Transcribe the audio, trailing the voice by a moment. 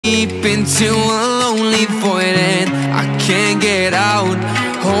deep into a lonely void and I can't get out.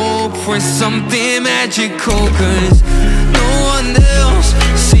 Hope for something magical, cause no one else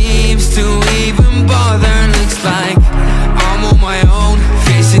seems to even bother. Looks like I'm on my own,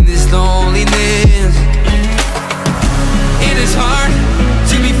 facing this loneliness. It is hard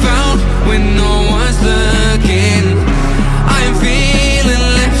to be found when no one's looking. I am feeling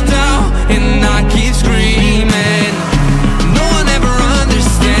left out and I keep screaming. No one ever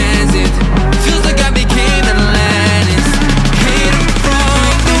understands it. Feels like I became Atlantis, hidden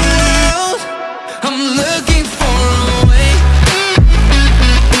from the world. I'm looking for a way.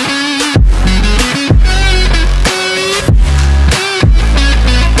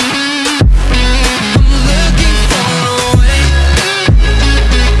 I'm looking for a way.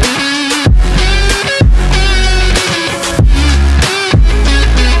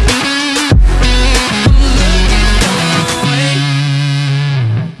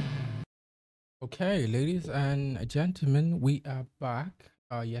 Okay, ladies and gentlemen, we are back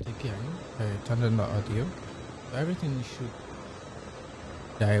yet again. Okay, turn on the audio. So everything should.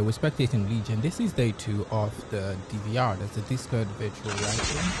 We're spectating Legion. This is day 2 of the DVR. That's the Discord virtual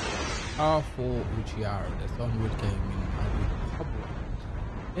ranking for OGR. That's ONWARD Gaming Republic.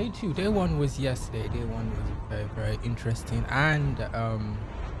 Day 2. Day 1 was yesterday. Day 1 was very, very interesting and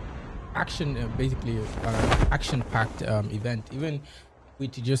action-packed event. Even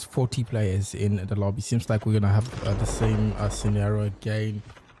with just 40 players in the lobby, seems like we're gonna have the same scenario again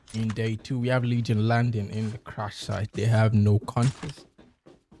in day 2. We have Legion landing in the crash site. They have no contest.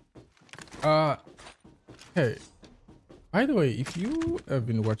 Hey, by the way, if you have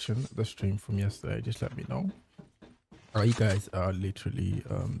been watching the stream from yesterday, just let me know. You guys are literally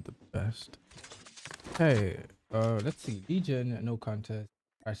the best. Hey, let's see. Legion no contest,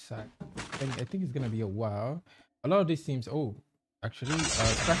 crash site. I think it's gonna be a while. A lot of these teams. Oh, actually,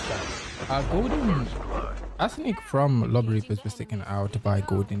 scratch that. Golden, Asnik from Lobby Reapers was taken out by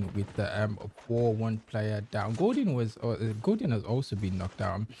Golden with the M4, one player down. Golden has also been knocked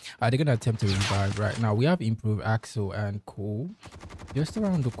down. They're gonna attempt to revive right now. We have Improve, Axel, and Cole just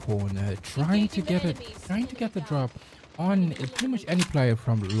around the corner, trying to get the drop on pretty much any player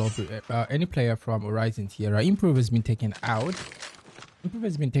from Lobby, any player from Horizon Tierra. Improve has been taken out. Improve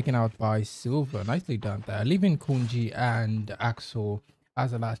has been taken out by Silver. Nicely done there. Leaving Kunji and Axel as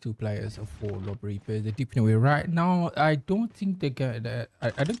the last 2 players for Lobby Reapers. They're deep in away right now. I don't think they're gonna.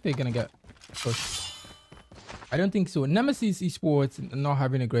 I don't think they're gonna get pushed. I don't think so. Nemesis Esports not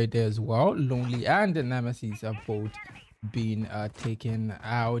having a great day as well. Lonely and Nemesis have both been taken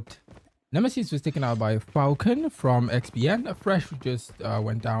out. Nemesis was taken out by Falcon from XBN. Fresh just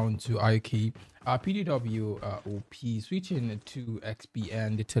went down to IK. PDW OP switching to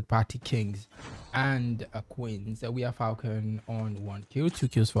XBN, the third party Kings and Queens. We have Falcon on 1 kill, 2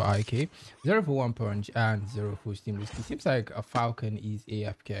 kills for IK, 0 for 1 punch, and 0 for Steam Whiskey. Seems like a Falcon is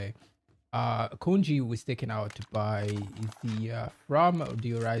AFK. Konji was taken out by the from the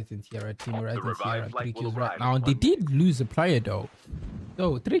Horizon Tierra team. Horizon Tierra 3 kills right now. They did lose a player though.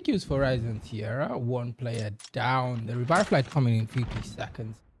 So 3 kills for Horizon Tierra, 1 player down. The revive flight coming in 50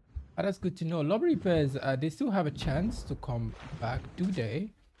 seconds. That's good to know. Lobby Reapers, they still have a chance to come back, do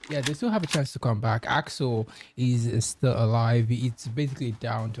they? Yeah, they still have a chance to come back. Axel is still alive. It's basically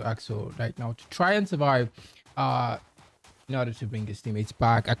down to Axel right now to try and survive in order to bring his teammates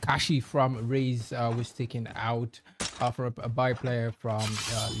back. Akashi from Raze was taken out for a buy player from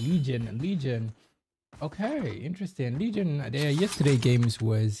Legion. Okay, interesting. Legion, their yesterday games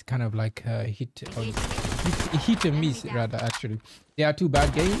was kind of like hit and miss rather. Actually, there are 2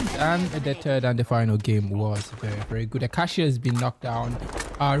 bad games, and the third and the final game was very, very good. Akashi has been knocked down.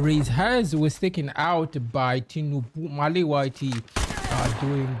 Raze Has was taken out by Tinubu Mali YT.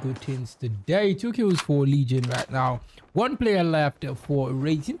 Doing good things today. 2 kills for Legion right now. 1 player left for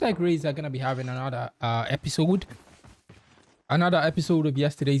Raze. Seems like Raze are gonna be having another episode of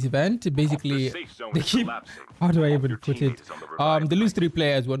yesterday's event. Basically, they keep, how do I even put it? They lose 3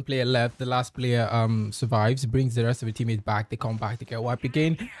 players, 1 player left. The last player survives, brings the rest of the teammates back. They come back, they get wiped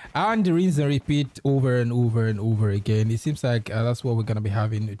again, and the rinse and repeat over and over and over again. It seems like that's what we're gonna be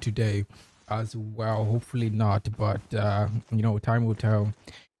having today as well. Hopefully not, but you know, time will tell.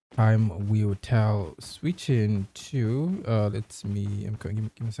 Time will tell. Switching to give me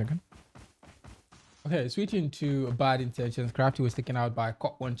a second. Okay, switching to Bad Intentions. Crafty was taken out by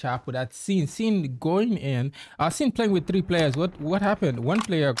Cop One Chapel. That's Scene going in. Scene playing with 3 players. What happened? 1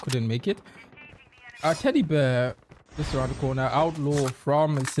 player couldn't make it. Teddy Bear Just around the corner. Outlaw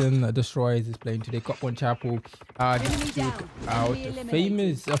from Sin Destroyers is playing today. Cop One Chapel just took out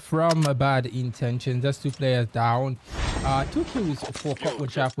Famous from Bad Intentions. That's 2 players down. 2 kills for Cop One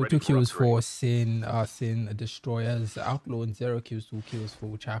Chapel, 2 kills for Sin Destroyers. Outlaw and 0 kills, 2 kills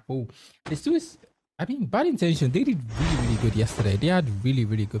for Chapel. It's two is, I mean, Bad Intention, they did really good yesterday. They had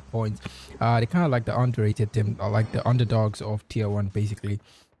really good points. They kind of like the underrated team, like the underdogs of tier 1 basically.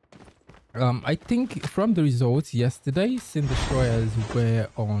 I think from the results yesterday, Sin Destroyers were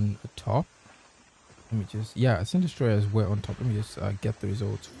on top. Let me just, yeah, Sin Destroyers were on top. Let me just get the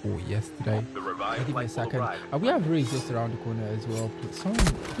results for yesterday. Give me a second. We have Riz just around the corner as well. Someone,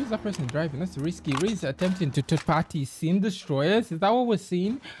 who's that person driving? That's risky. Riz attempting to third party Sin Destroyers. Is that what we're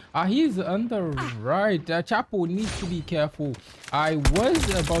seeing? He's on the right. Chapo needs to be careful. I was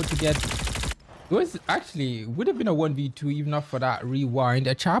about to get... It was actually, would have been a 1v2 even not for that rewind.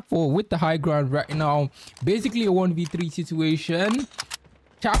 A Chapo with the high ground right now. Basically a 1v3 situation.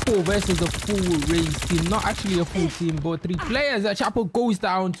 Chapo versus a full race team. Not actually a full team, but 3 players. Chapo goes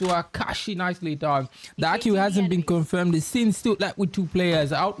down to Akashi nicely done. The IQ hasn't been confirmed. The Sin still left with 2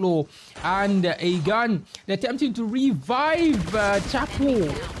 players. Outlaw and a gun. They're attempting to revive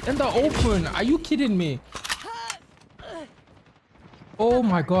Chapo in the open. Are you kidding me? Oh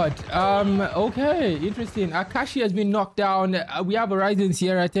my god. Okay, interesting. Akashi has been knocked down. We have Horizon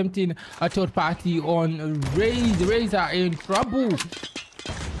Sierra attempting a third party on Raze. Raze are in trouble.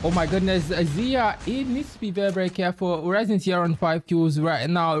 Oh my goodness. Zia, it needs to be very careful. Horizon Sierra on 5 kills right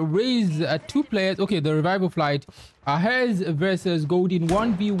now. Raze 2 players. Okay, the revival flight. Hez versus Golden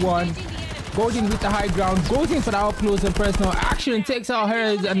 1v1. Golden with the high ground. Goes in for the out close and personal action. Takes out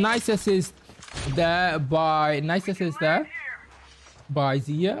Hez. A nice assist there by by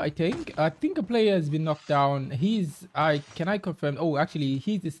Zia, I think. I think a player has been knocked down. Can I confirm? Oh, actually,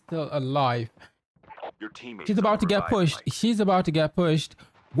 he's still alive. She's about to get pushed. She's about to get pushed.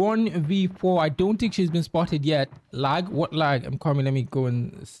 1v4. I don't think she's been spotted yet. Lag? What lag? I'm coming. Let me go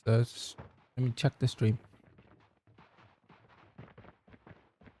and let me check the stream.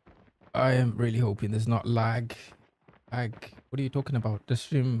 I am really hoping there's not lag. Lag. What are you talking about? The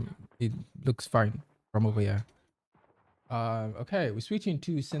stream, it looks fine from over here. Okay, we're switching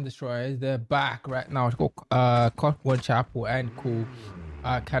to Sin Destroyers. They're back right now. Caught One Chapel and Cool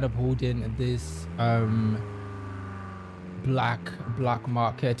kind of holding this black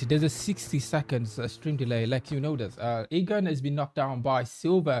market. There's a 60 seconds stream delay, like you notice. Aegon has been knocked down by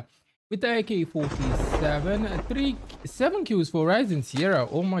Silver with the AK-47. 7 kills for Horizon Sierra.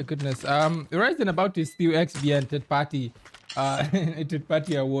 Oh my goodness. Horizon about to steal XBN third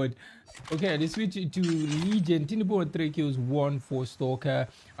party award. Okay, they switch to Legion. Tinubu on 3 kills, 1 for Stalker.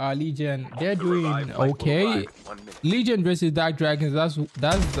 Legion, they're doing okay. Legion versus Dark Dragons. That's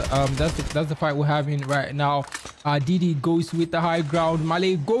the fight we're having right now. Didi goes with the high ground.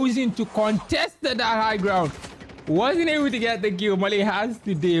 Malay goes in to contest that high ground. Wasn't able to get the kill. Malay has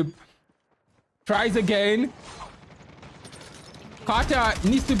to dip. Tries again. Carter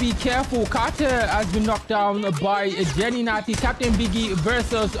needs to be careful. Carter has been knocked down by Jenny Nati. Captain Biggie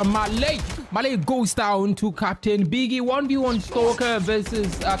versus Malay. Malay goes down to Captain Biggie. 1v1 Stalker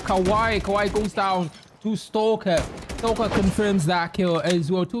versus Kawhi. Kawhi goes down to Stalker. Stalker confirms that kill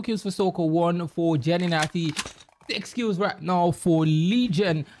as well. 2 kills for Stalker, 1 for Jenny Nati. 6 kills right now for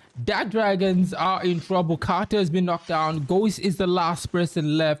Legion. Dark Dragons are in trouble. Carter has been knocked down. Ghost is the last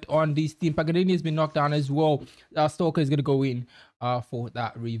person left on this team. Pagadini has been knocked down as well. Stalker is going to go in for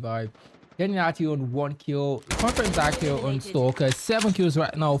that revive. Deniati on 1 kill. Conference that kill on Stalker. 7 kills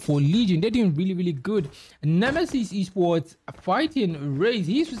right now for Legion. They're doing really good. Nemesis Esports fighting Raze.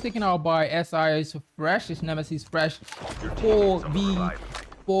 He's was taken out by SIS Fresh. It's Nemesis Fresh for the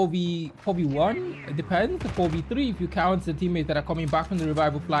 4v1, it depends. 4v3 if you count the teammates that are coming back from the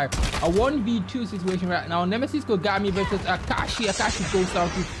revival fly. A 1v2 situation right now. Nemesis Kogami versus Akashi. Akashi goes down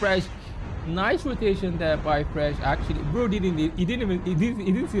to Fresh. Nice rotation there by Fresh. Actually, bro he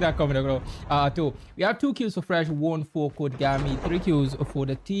didn't see that coming at all. We have 2 kills for Fresh, 1 for Kogami, 3 kills for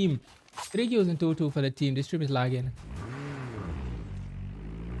the team. 3 kills in total for the team. This stream is lagging.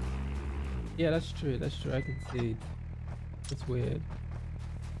 Yeah, that's true. I can see it. That's weird.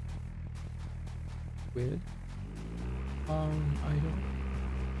 I don't.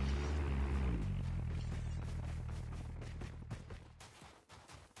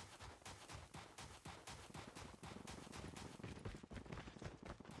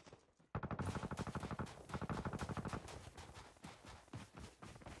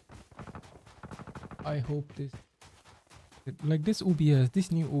 I hope this, like this OBS,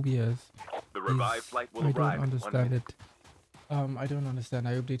 this new OBS. The revived flight will arrive. I don't understand it. I don't understand.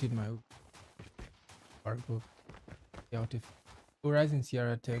 I updated my article. out if Horizon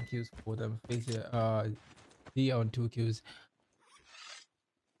Sierra 10 kills for them. Face D on 2 kills.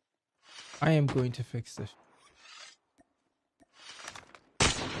 I am going to fix this.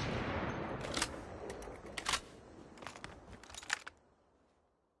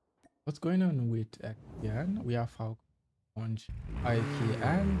 What's going on with XPN? We have Falcon, Orange, IK,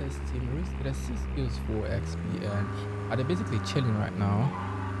 and the Steam Risk. There's 6 kills for XPN. Are they basically chilling right now?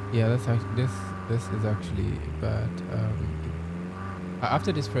 Yeah, that's actually this is actually bad.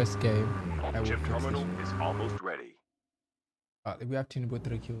 After this first game, I will Chip fix terminal this. is almost ready. We have Tinbo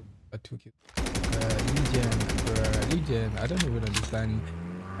 3 kills, 2 kills. Legion, I don't even understand.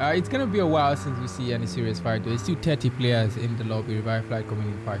 It's gonna be a while since we see any serious fight. There's still 30 players in the lobby. Revive flight coming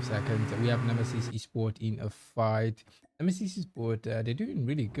in 5 seconds. We have Nemesis Esport in a fight. Nemesis Esport, they're doing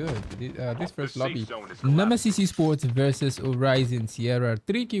really good. This first lobby, Nemesis Esport versus Horizon Sierra.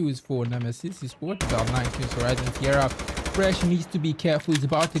 3 kills for Nemesis Esport, 9 kills for Horizon Sierra. Fresh needs to be careful. He's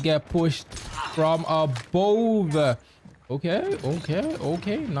about to get pushed from above. Okay.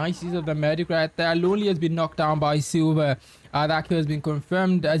 Nice use of the medic right there. Lonely has been knocked down by Silver. That kill has been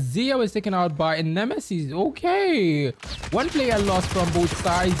confirmed. Zia was taken out by Nemesis. Okay. One player lost from both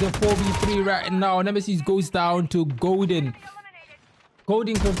sides. 4v3 right now. Nemesis goes down to Golden.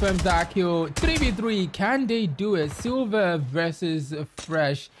 Golden confirms that kill. 3v3. Can they do it? Silver versus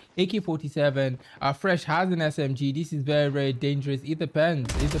Fresh. AK-47. Fresh has an SMG. This is very, very dangerous. It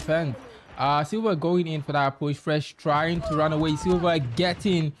depends. Silver going in for that push. Fresh trying to run away. Silver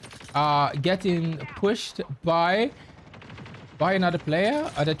getting pushed by another player.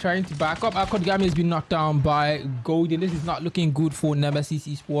 They're trying to back up. Kodgami has been knocked down by Golden. This is not looking good for Nemesis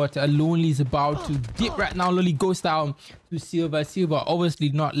Esports. Lonely is about to dip right now. Lonely goes down to Silver. Silver obviously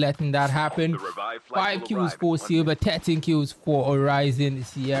not letting that happen. 5 kills for Silver, 13 kills for Horizon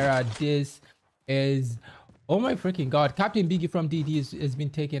Sierra. This is... oh my freaking god. Captain Biggie from DD has been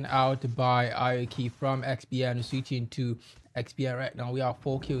taken out by IOK from XPN, switching to XPN right now. We have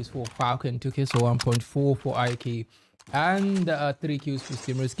 4 kills for Falcon, 2 kills for 1.4 for IOK, and 3 kills for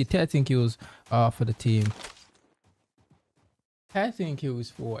Steamrisky, 13 kills for the team. 13 kills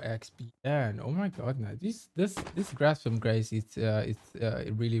for XPN. Oh my god, now this grasp from Grace, it's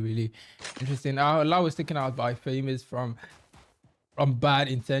really interesting. Lau was taken out by Famous from Bad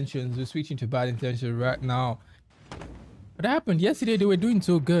Intentions. We're switching to Bad Intentions right now. What happened yesterday? They were doing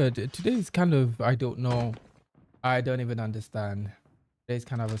so good. Today is kind of, I don't know, I don't even understand. Today's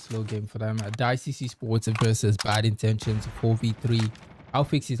kind of a slow game for them. DICC Sports versus Bad Intentions 4v3. I'll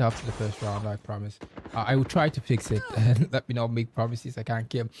fix it after the first round, I promise. I will try to fix it. Let me not make promises I can't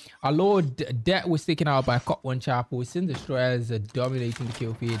keep. Our Lord Debt was taken out by Cop One Chapel. Sin Destroyers dominating the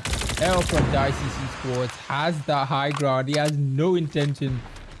kill feed. L from DICC Sports has that high ground. He has no intention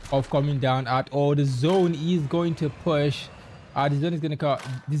of coming down at all. The zone is going to push. The zone is going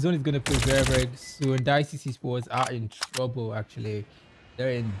to push very soon. DICC Sports are in trouble actually.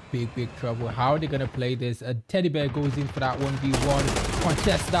 They're in big trouble. How are they gonna play this? Teddy Bear goes in for that 1v1.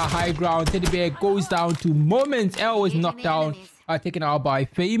 Contest that high ground. Teddy Bear goes down to Moments. L was knocked down, taken out by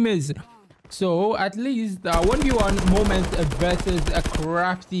Famous. So at least 1v1 Moments versus a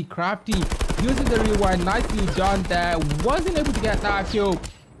Crafty. Using the rewind, nicely done there. Wasn't able to get that kill.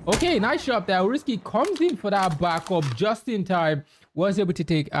 Okay, nice shot there. Risky comes in for that backup just in time. Was able to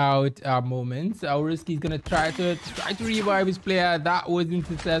take out Moments. Risky is gonna try to revive his player. That wasn't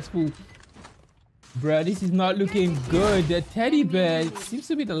successful. Bruh, this is not looking good. The Teddy Bear seems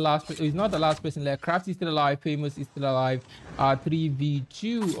to be the last person. He's not the last person left. Crafty is still alive. Famous is still alive.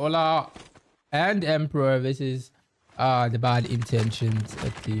 3v2. Ola and Emperor versus the Bad Intentions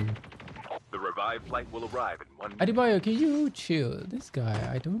team. The revived flight will arrive in 1 minute. Adebayo, can you chill? This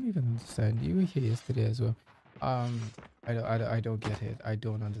guy, I don't even understand. You were here yesterday as well. I don't get it. I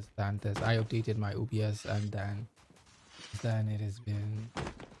don't understand this. I updated my OBS and then it has been,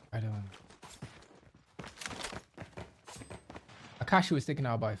 I don't. Akashi was taken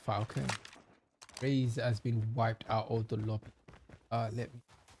out by Falcon. Raze has been wiped out of the lobby. Let me.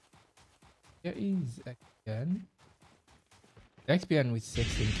 There is again. XPN with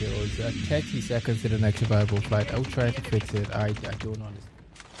 16 kills, 30 seconds to the next survival flight. I'll try to fix it. I don't understand.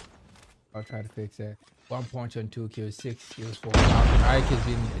 I'll try to fix it. 1 punch on 2 kills, 6 kills for Falcon. Ike has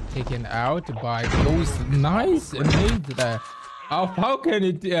been taken out by those nice nades there.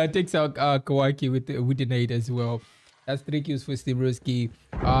 Falcon takes out Kawaki with the nade as well. That's 3 kills for Steamroski,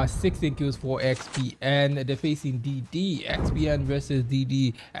 16 kills for XPN. They're facing DD. XPN versus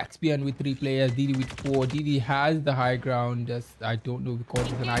DD. XPN with 3 players, DD with 4. DD has the high ground. I don't know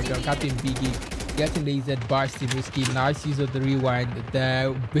because it's an high ground. Captain Biggie getting lasered by Steamroski. Nice use of the rewind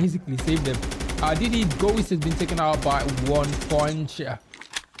there. Basically saved them. DD Ghost has been taken out by 1 punch.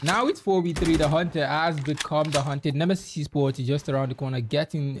 Now it's 4v3. The hunter has become the hunted. Nemesis Esports is just around the corner,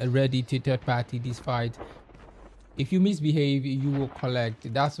 getting ready to third party this fight. If you misbehave, you will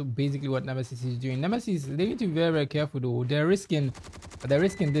collect. That's basically what Nemesis is doing. Nemesis, they need to be very, very careful though. They're risking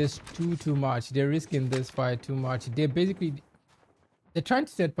this too much. They're risking this fight too much. They're trying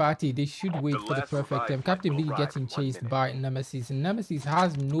to third party. They should wait for the perfect time. Captain B getting chased by Nemesis, and Nemesis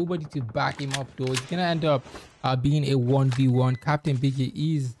has nobody to back him up though. It's gonna end up being a 1v1. Captain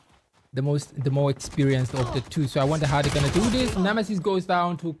Biggie is the more experienced of the two, so I wonder how they're gonna do this. Nemesis goes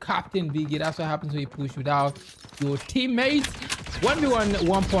down to Captain Biggie. That's what happens when you push without your teammates. 1v1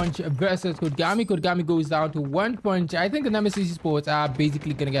 1 punch versus Kodgami. Kodgami goes down to 1 punch. I think the Nemesis Sports are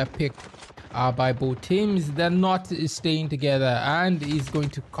basically gonna get picked by both teams. They're not staying together, and it's going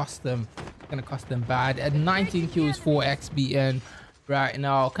to cost them. It's gonna cost them bad. At 19 kills for XBN right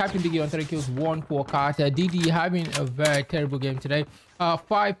now. Captain Biggie on 30 kills, 1 for Carter. DD having a very terrible game today.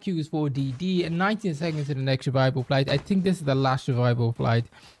 5 kills for DD and 19 seconds to the next survival flight. I think this is the last survival flight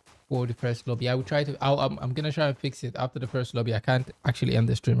for the first lobby. I will try to I'm gonna try and fix it after the first lobby. I can't actually end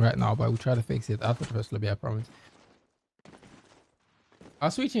the stream right now, but I will try to fix it after the first lobby, I promise. I'll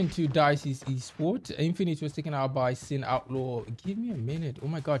switch into Dicey's Esports. Infinite was taken out by Sin Outlaw. Give me a minute. Oh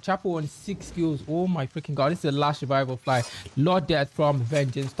my god. Chapo on 6 kills. Oh my freaking god. This is the last survival fly. Lord Death from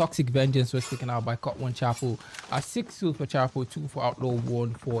Vengeance. Toxic Vengeance was taken out by Cut 1 Chapo. 6 kills for Chapo, 2 for Outlaw,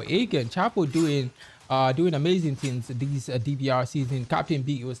 1 for Agan. Chapo doing amazing things these DVR season. Captain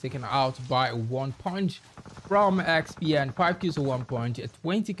B was taken out by 1 punch from XPN. 5 kills for 1 punch.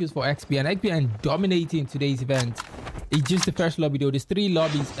 20 kills for XPN. XPN dominating today's event. It's just the first lobby though. There's 3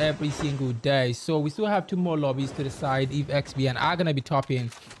 lobbies every single day, so we still have 2 more lobbies to decide if XBN are gonna be topping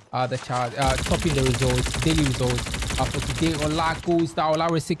the chart, topping the results, daily results for today. Ola goes down.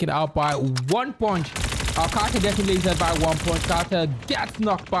 Ola was taken out by 1 punch. Carter getting lasered by 1 punch. Carter gets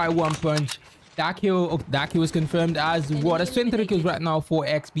knocked by 1 punch. That kill was confirmed as well. That's 23 kills right now for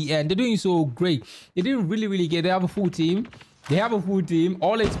XBN. They're doing so great. They didn't really get. They have a full team.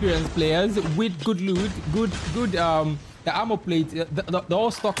 All experienced players with good loot, good the armor plate, they're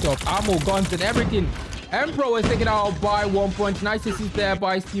all stocked up, ammo, guns, and everything. Emperor was taken out by 1 punch. Nice assist there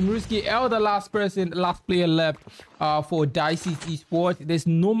by Steam Ruski. L, the last player left for Dicey's Esports. There's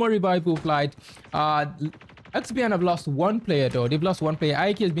no more revival flight. XBN have lost 1 player though. They've lost 1 player.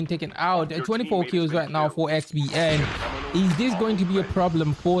 Ike has been taken out. 24 kills right now for XBN. Is this going to be a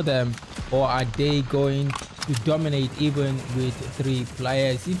problem for them, or are they going to dominate even with 3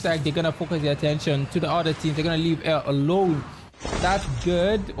 players? Seems like they're gonna focus their attention to the other teams. They're gonna leave L alone. That's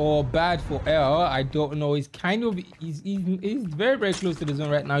good or bad for L. I don't know. He's kind of he's very close to the zone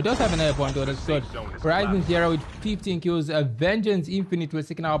right now. He does have an airborne though. That's good. Horizon Zero with 15 kills. Vengeance Infinite was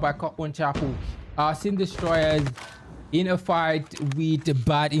taken out by Cut 1 Chapo. Sin Destroyers in a fight with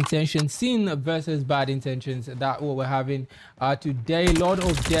Bad Intentions. Sin versus Bad Intentions. That's what we're having today. Lord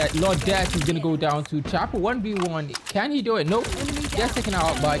Death is gonna go down to Chapo 1v1. Can he do it? Nope. Gets taken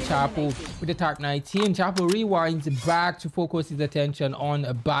out by Chapo with the Type 19. Chapo rewinds back to focus his attention on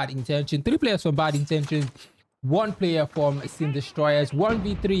Bad Intention. 3 players from Bad Intentions, 1 player from Sin Destroyers.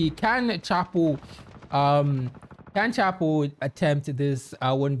 1v3. Can Chapo attempt this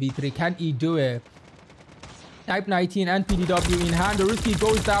 1v3? Can he do it? Type 19 and PDW in hand. The Ruski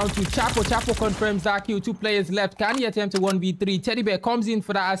goes down to Chapo. Chapo confirms that kill. 2 players left. Can he attempt a 1v3? Teddy Bear comes in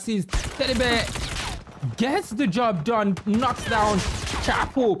for that assist. Teddy Bear gets the job done. Knocks down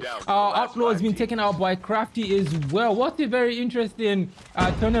Chapo. Outlaw has been taken out by Crafty as well. What's a very interesting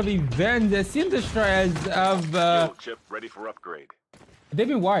turn of events. The Sin Destroyers have chip ready for upgrade. They've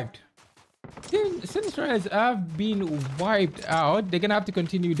been wiped. Sin Destroyers have been wiped out. They're gonna have to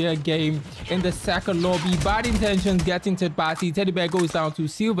continue their game in the second lobby. Bad Intentions getting third party. Teddy Bear goes down to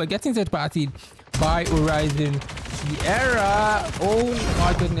Silver, getting third party by Horizon Sierra. Oh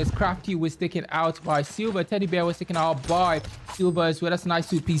my goodness. Crafty was taken out by Silver. Teddy Bear was taken out by Silver as well. That's a nice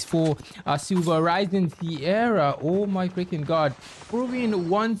 2-piece for Silver. Horizon Sierra. Oh my freaking god. Proving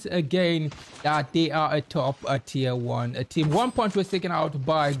once again that they are a top tier 1 team. 1 punch was taken out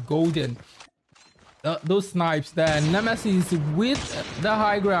by Golden. Those snipes there. Nemesis with the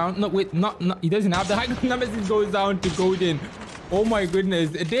high ground. No, wait, not he doesn't have the high ground. Nemesis goes down to Golden. Oh my goodness.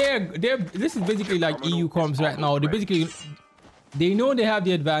 This is basically like EU comps right now. They know they have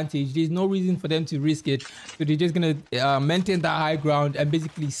the advantage. There's no reason for them to risk it. So they're just gonna maintain that high ground and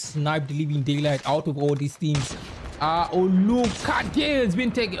basically snipe the living daylight out of all these teams. Oh look, Kadir has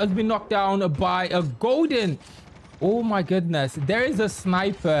been knocked down by a Golden. Oh my goodness, there is a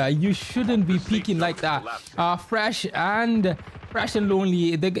sniper. You shouldn't be peeking like that. Fresh and Fresh and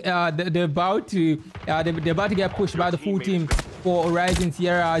Lonely, they're about to get pushed by the full team for Horizon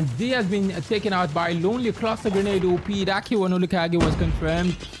Sierra. Z has been taken out by Lonely. Cluster Grenade OP. Daki Wanolukage was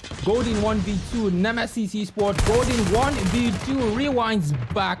confirmed. Golden 1v2. Nemesis Esports. Golden 1v2 rewinds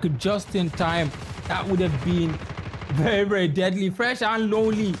back just in time. That would have been very, very deadly. Fresh and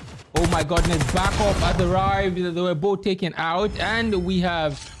Lonely. Oh my goodness. Backup has arrived. They were both taken out. And we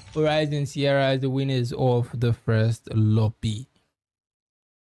have Horizon Sierra as the winners of the first lobby.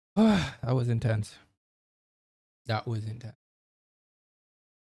 That was intense. That was intense.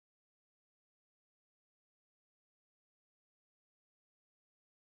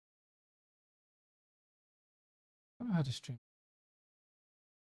 I don't know how to stream.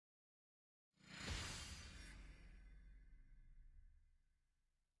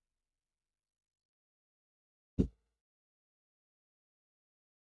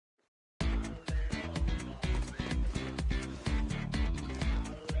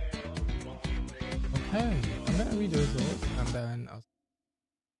 Okay, I'm gonna read the results and then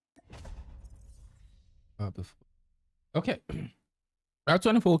I'll before. Okay. Our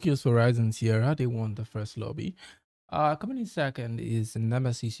 24 kills for Horizon Sierra. They won the first lobby. Coming in second is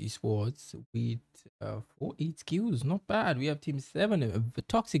Nemesis Esports with 8 kills. Not bad. We have Team 7,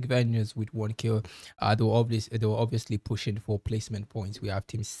 Toxic Vengeance with 1 kill. They were obviously pushing for placement points. We have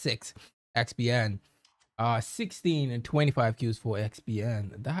Team 6, XBN. 16 and 25 kills for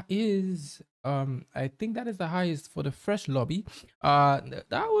XBN. That is I think that is the highest for the first lobby. That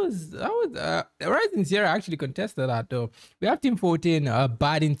was Horizon Sierra actually contested that though. We have Team 14,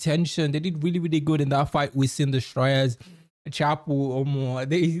 Bad Intention. They did really good in that fight with Sin Destroyers. Chapo or more.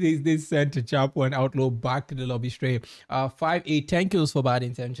 They sent Chapo and Outlaw back to the lobby straight. 5, 8, 10 kills for Bad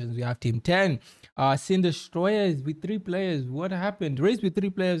Intentions. We have Team 10. Sin Destroyers with 3 players. What happened? Raised with 3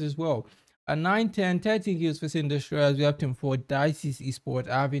 players as well. 9, 10, 13 kills for Sin Destroyers. We have Team 4, Dicey's Esports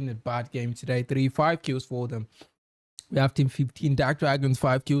having a bad game today. 3, 5 kills for them. We have Team 15, Dark Dragons,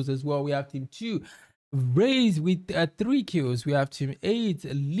 5 kills as well. We have Team 2, Raise with 3 kills. We have Team 8,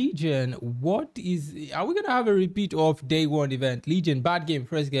 Legion. Are we gonna have a repeat of day 1 event? Legion, bad game,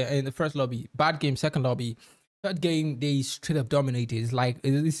 first game in the first lobby, bad game, second lobby. Third game, they straight up dominated. It's like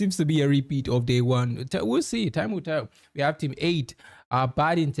it seems to be a repeat of day 1. We'll see. Time will tell. We have Team 8,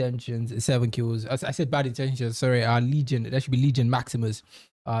 Bad Intentions, 7 kills. As I said, Bad Intentions. Sorry, Legion. That should be Legion Maximus,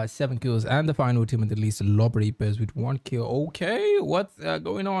 7 kills. And the final team at the least, Lob Reapers with 1 kill. Okay, what's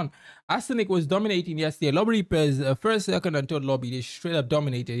going on? Arsenic was dominating yesterday. Lob Reapers, first, second, and third lobby, they straight up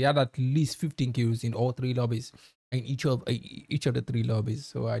dominated. He had at least 15 kills in all 3 lobbies, in each of the 3 lobbies.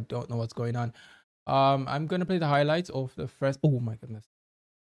 So I don't know what's going on. I'm gonna play the highlights of the first. Oh my goodness.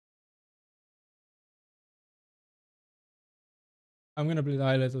 I'm gonna play the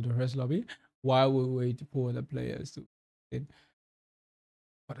highlights of the first lobby while we wait for the players to in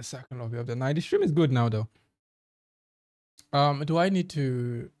for the second lobby of the night. The stream is good now though. Do I need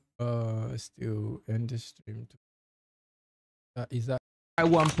to still end the stream? Is that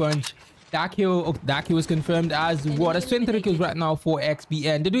one punch? Dark Hill was confirmed as what? That's 23 kills right now for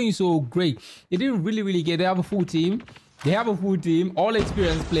XBN. They're doing so great. They didn't really get. They have a full team. All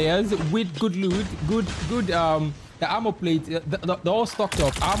experienced players with good loot, good the armor plate, they're all stocked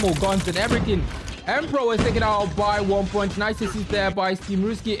up, ammo, guns, and everything. Emperor was taken out by 1 punch. Nice assist there by Steam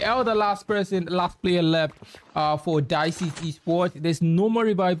Ruski. The last player left for Dicey's Esports. There's no more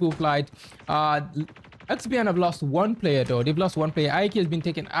revival flight. XBN have lost 1 player though. They've lost 1 player. Ike has been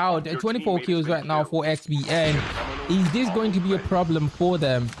taken out. 24 kills right now for XBN. Is this going to be a problem for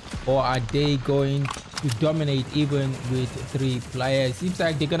them, or are they going to dominate even with 3 players? Seems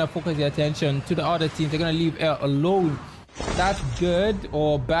like they're gonna focus their attention to the other teams. They're gonna leave L alone. That's good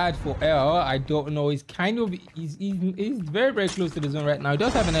or bad for L. I don't know. He's very close to the zone right now. He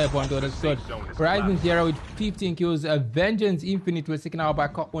does have an airborne though. That's good. Horizon Sierra with 15 kills. Vengeance Infinite was taken out by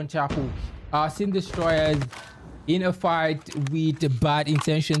Cop 1 Chapel. Sin Destroyers in a fight with Bad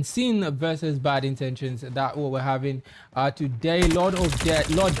Intentions. Sin versus Bad Intentions. That's what we're having today. Lord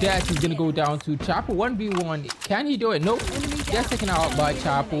Death is gonna go down to Chapel 1v1. Can he do it? Nope. Gets taken out by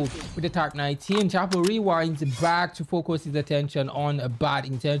Chapel with the Type 19. Chapel rewinds back to focus his attention on Bad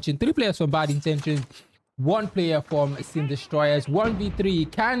Intention. 3 players from Bad Intentions, 1 player from Sin Destroyers. 1v3.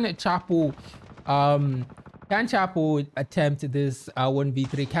 Can Chapel attempt this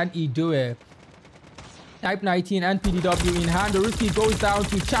 1v3? Can he do it? Type 19 and PDW in hand. The Ruski goes down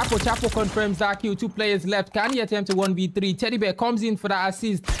to Chapo. Chapo confirms that kill. 2 players left. Can he attempt a 1v3? Teddy Bear comes in for that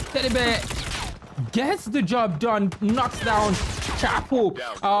assist. Teddy Bear gets the job done. Knocks down Chapo.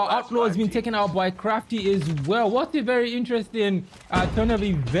 Outlaw has been taken out by Crafty as well. What a very interesting turn of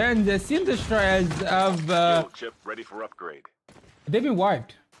events. The Sin Destroyers have chip ready for upgrade. They've been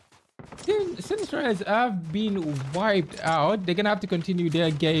wiped. Sinistras have been wiped out. They're gonna have to continue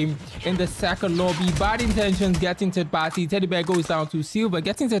their game in the second lobby. Bad intentions getting third party. Teddy Bear goes down to Silver,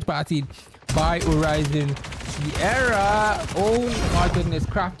 getting third party by Horizon Sierra. Oh my goodness,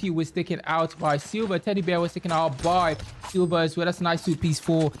 Crafty was taken out by Silver. Teddy Bear was taken out by Silver as well. That's a nice two-piece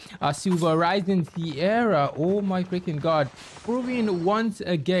for Silver. Horizon Sierra, oh my freaking god, proving once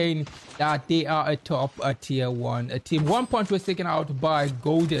again that they are a top tier 1 team. 1 punch was taken out by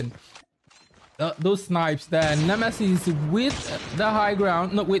Golden. Those snipes there. Nemesis with the high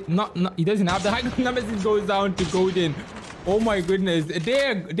ground. No, wait, not he doesn't have the high ground. Nemesis goes down to Golden. Oh my goodness.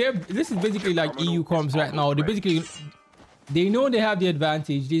 This is basically like EU comms right now. They know they have the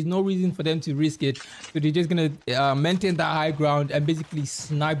advantage. There's no reason for them to risk it. So they're just gonna maintain that high ground and basically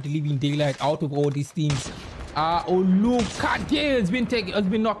snipe the living daylight out of all these teams. Oh look, Kadir has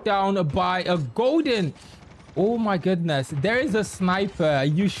been knocked down by a Golden. Oh my goodness, there is a sniper.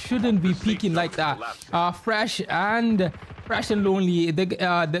 You shouldn't be peeking like that. Fresh and lonely.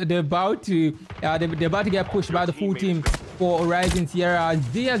 They're about to get pushed by the full team for Horizon Sierra.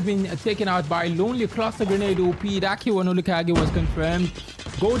 Z has been taken out by Lonely. Cluster grenade OP. That kill on Olukage was confirmed.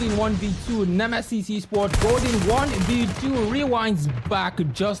 Golden 1v2. Nemesis Esports. Golden 1v2 rewinds back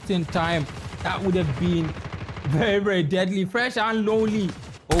just in time. That would have been very, very deadly. Fresh and Lonely.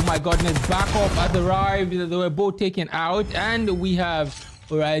 Oh my goodness, back off has arrived. They were both taken out, and we have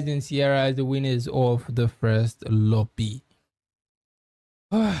Horizon Sierra as the winners of the first lobby.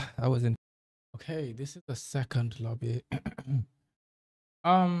 That wasn't okay. This is the second lobby.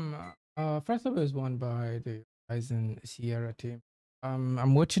 First lobby was won by the Horizon Sierra team.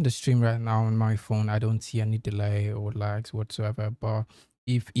 I'm watching the stream right now on my phone. I don't see any delay or lags whatsoever, but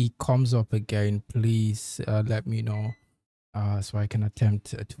if it comes up again, please let me know. So I can attempt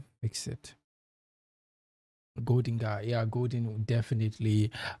to fix it. Golden guy, yeah, Golden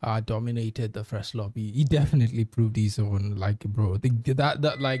definitely dominated the first lobby. He definitely proved his own, like, bro.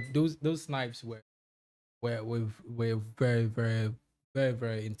 That like those snipes were very, very, very,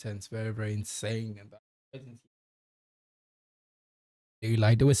 very intense, very, very insane, and that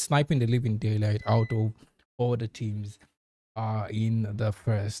daylight. They were sniping the living daylight out of all the teams in the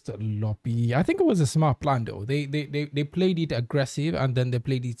first lobby. I think it was a smart plan though. They played it aggressive, and then they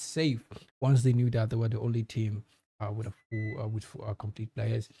played it safe once they knew that they were the only team with complete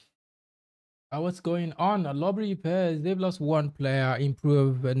players. What's going on? Lobby repairs. They've lost one player.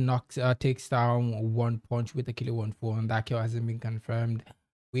 Improve knocks takes down 1 punch with a killer 1-4, and that kill hasn't been confirmed.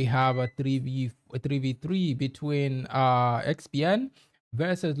 We have a 3v3 between XPN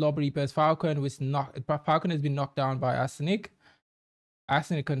versus Lobby Repairs. Falcon has been knocked down by Arsenic.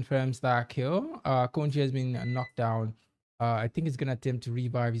 Arsenic confirms that kill. Konji has been knocked down. I think he's gonna attempt to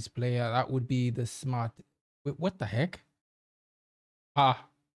revive his player. That would be the smart. Wait, what the heck? Call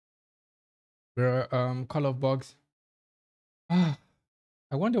of Bugs. I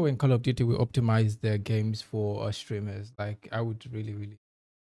wonder when Call of Duty will optimize their games for streamers. Like, I would really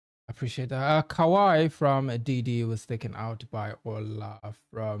appreciate that. Kawhi from DD was taken out by Ola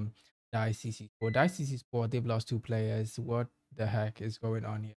from the ICC Sport. The ICC Sport, they've lost 2 players. What the heck is going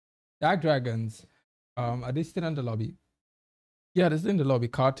on here? Dark Dragons, are they still in the lobby? Yeah, they're still in the lobby.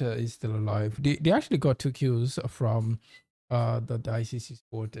 Carter is still alive. They actually got 2 kills from the ICC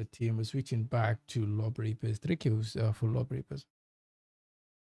Sport team, switching back to Lob Reapers. 3 kills for Lob Reapers.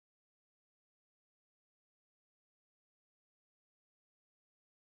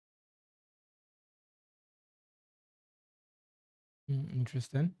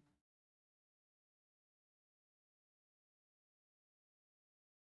 Interesting.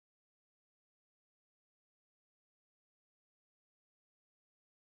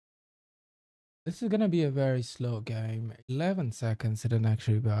 This is gonna be a very slow game. 11 seconds to the next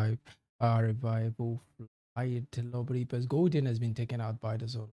revival flight to Lob Reapers. Golden has been taken out by the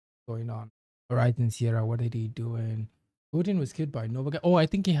zone. Going on. Horizon Sierra, what are they doing? Golden was killed by Nova. Oh, I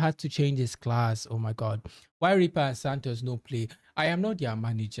think he had to change his class. Oh my god. Why Reaper and Santos no play? I am not their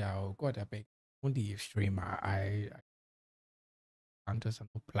manager. Oh god, I beg. Only a streamer. Santos are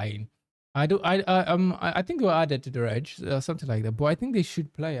not playing. I think they were added to the reg, something like that. But I think they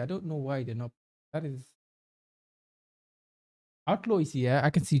should play. I don't know why they're not. That is Outlaw is here. I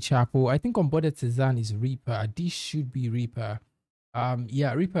can see Chapo. I think on boarded Cezanne is Reaper. This should be Reaper.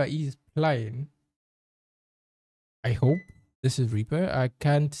 Yeah, Reaper is playing. I hope this is Reaper. I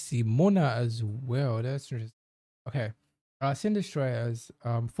can't see Mona as well. That's interesting. Okay. Sin Destroyers.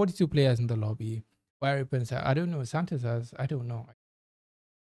 42 players in the lobby. Why Reaper? I don't know. Santos has. I don't know.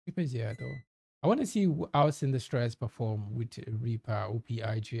 Reaper's here though. I want to see how Sin Destroyers perform with Reaper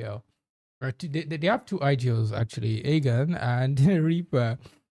OPIGL. Right, they have two IGLs actually, Aegon and Reaper.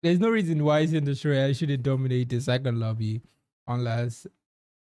 There's no reason why Destroyer shouldn't dominate the second lobby, unless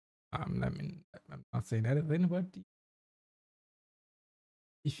I mean, I'm not saying anything, but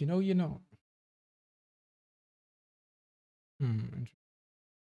if you know, you know.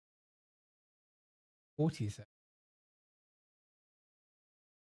 47.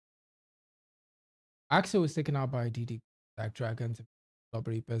 Axel was taken out by DD Black Dragons. Blob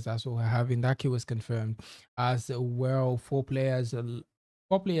Reapers, that's what we're having. That kill was confirmed as well. Four players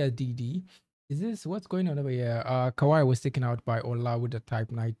DD. Is this what's going on over here? Kawhi was taken out by Ola with the Type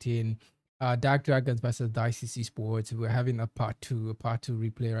 19. Dark Dragons versus ICC Sports. We're having a part two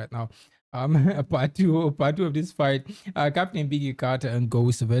replay right now. A part two of this fight. Captain Biggie Carter and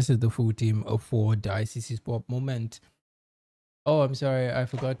Ghost versus the full team for the ICC Sport moment. Oh, I'm sorry, I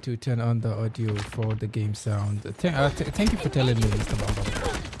forgot to turn on the audio for the game sound. Thank you for telling me, Mr.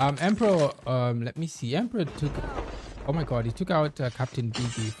 Bamba. Emperor, let me see. Emperor took, oh my god, he took out Captain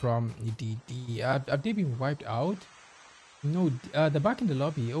Biggie from DD. Have they been wiped out? No, the back in the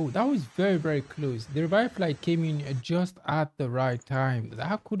lobby. Oh, that was very, very close. The revive flight came in just at the right time.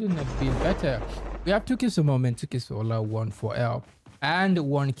 That couldn't have been better. We have 2 kills for moment, 2 kills for Ola, 1 for L. And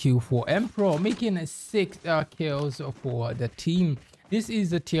 1 kill for Emperor, making 6 kills for the team. This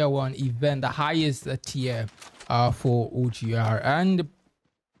is the tier 1 event, the highest tier for OGR, and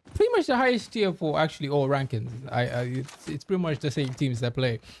pretty much the highest tier for actually all rankings. It's pretty much the same teams that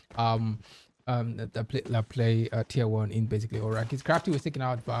play play tier 1 in basically all rankings. Crafty was taken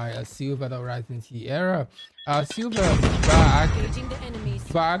out by Silver, the Horizon Sierra. Silver back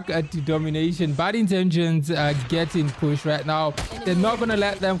to domination. Bad intentions getting pushed right now. They're not gonna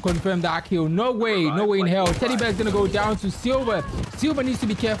let them confirm that kill. No way in hell. Teddy Bear's gonna go down to Silver. Silver needs to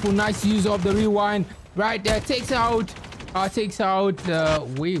be careful. Nice use of the rewind right there. Takes out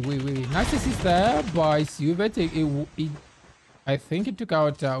wait, nice assist there by Silver. I think it took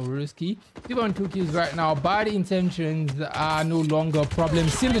out Uruski. Silver on 2 kills right now. Bad intentions are no longer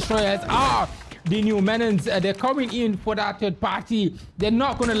problems. Sin Destroyers are the new menons. They're coming in for that third party. They're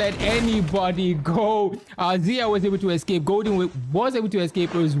not going to let anybody go. Zia was able to escape. Golden was able to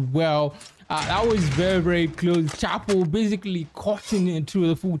escape as well. That was very, very close. Chapel basically cutting into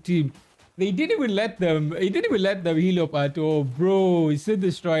the full team. They didn't even let them. He didn't even let them heal up at all, bro. Sin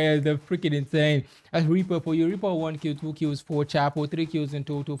Destroyers, they're freaking insane. That's Reaper for you. Reaper 1 kill, 2 kills for Chapel, 3 kills in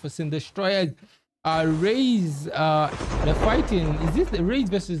total for Sin Destroyers. Raze, the fighting. Is this the Raze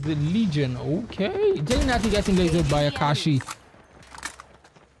versus the Legion? Okay. Jenny Natty getting lasered by Akashi.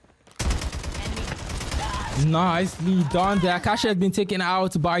 Nicely done there. Akashi has been taken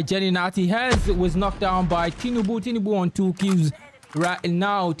out by Jenny Natty. Hez was knocked down by Tinubu. Tinubu on 2 kills. Right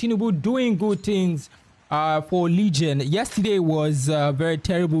now, Tinubu doing good things for Legion. Yesterday was a very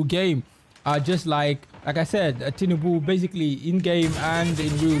terrible game. Just like I said, Tinubu basically in game and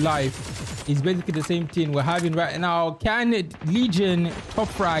in real life is basically the same thing we're having right now. Can Legion top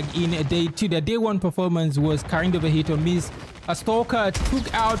frag in day 2? Their day 1 performance was kind of a hit or miss. A Stalker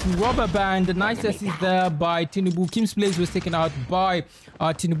took out Rubber Band. Nice assist there by Tinubu. Kim's Place was taken out by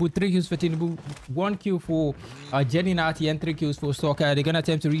Tinubu. 3 kills for Tinubu, 1 kill for Jenny Natty, and 3 kills for Stalker. They're gonna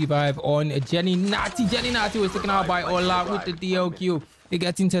attempt to revive on Jenny Natty. Jenny Natty was taken out by Ola with the DLQ. They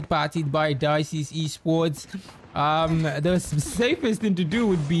get third partied by Dices Esports. The safest thing to do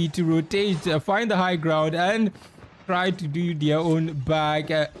would be to rotate, find the high ground, and try to do their own bag.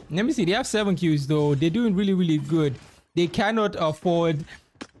 Let me see. They have 7 kills though. They're doing really, really good. They cannot afford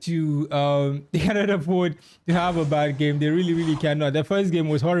to have a bad game. They really, really cannot. The first game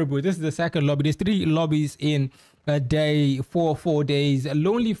was horrible. This is the second lobby. There's 3 lobbies in a day for 4 days.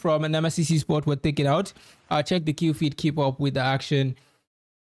 Lonely from an MSCC Sport were taken out. Check the kill feed, keep up with the action.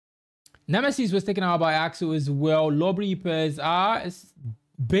 Nemesis was taken out by Axel as well. Lob Reapers are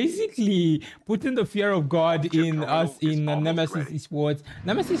basically putting the fear of God in us in Nemesis Esports.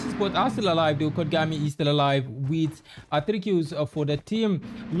 Nemesis Esports are still alive though. Kodgami is still alive with 3 kills for the team.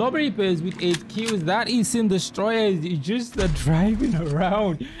 Lob Reapers with 8 kills. That is Sin Destroyers just driving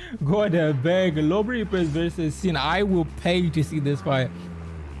around. God, I beg. Lob Reapers versus Sin. I will pay to see this fight.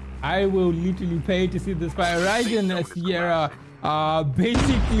 I will literally pay to see this fight. Ryzen Sierra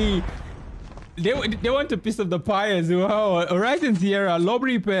basically they want to piss off the pie as well. Horizon Sierra, Lob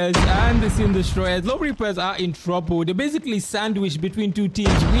Reapers, and the Sin Destroyers. Lob Reapers are in trouble. They're basically sandwiched between 2 teams.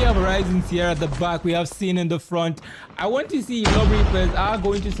 We have Horizon Sierra at the back. We have Sin in the front. I want to see if Lob Reapers are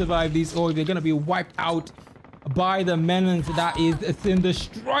going to survive this or if they're going to be wiped out by the menons. That is Sin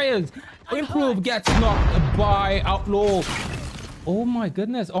Destroyers. Improve gets knocked by Outlaw. Oh my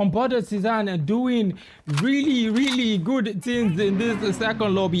goodness, Unbothered Cezanne doing really good things in this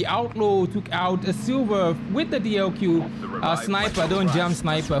second lobby. Outlaw took out a silver with the DLQ. Sniper, don't jump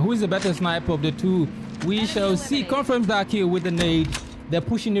Sniper. Who is the better sniper of the two? We shall see. Confirms that kill with the nade. They're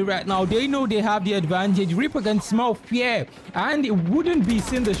pushing it right now. They know they have the advantage. Reaper can smell fear, and it wouldn't be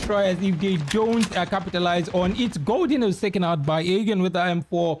Sin Destroyers if they don't capitalize on it. Golden was taken out by Aegon with the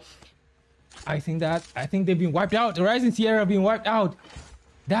M4. I think they've been wiped out. Rising Sierra have been wiped out.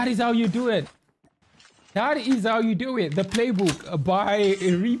 That is how you do it. That is how you do it. The playbook by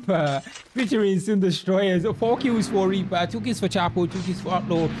Reaper featuring Sin Destroyers. 4 kills for Reaper, 2 kills for Chapo, 2 kills for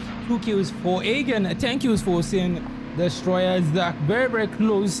Outlaw, 2 kills for Aegon, 10 kills for Sin Destroyers. Very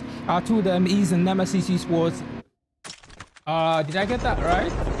close to them is Nemesis Esports. Did I get that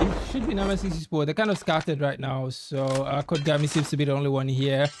right? It should be Nemesis Esports. They're kind of scattered right now, so Code Gami seems to be the only one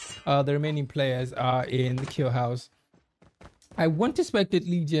here. The remaining players are in the kill house. I want to suspected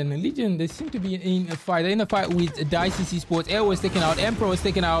Legion. Legion, they seem to be in a fight. They're in a fight with Dicey Esports. Air was taken out. Emperor was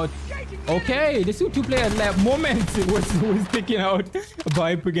taken out. Okay, there's still 2 players left. Moment was taken out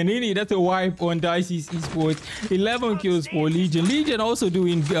by Paganini. That's a wipe on Dicey Esports. 11 kills for Legion. Legion also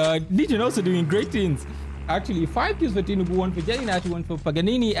doing great things. Actually, 5 kills for Tinubu, 1 for Jellinati, 1 for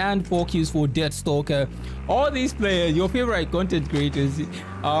Paganini, and 4 kills for Deathstalker. All these players, your favorite content creators,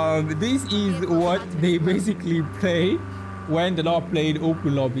 this is what they basically play when they're not playing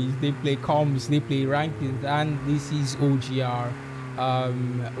open lobbies. They play comms, they play rankings, and this is OGR.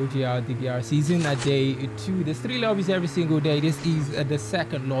 OGR DBR season at day 2. There's 3 lobbies every single day. This is the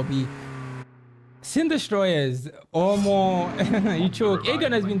second lobby. Sin Destroyers, or more, you choke.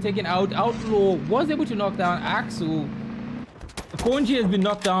 Aegon has been taken out. Outlaw was able to knock down Axel. Konji has been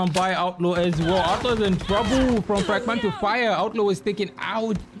knocked down by Outlaw as well. Outlaw's in trouble from Fragment to Fire. Outlaw is taken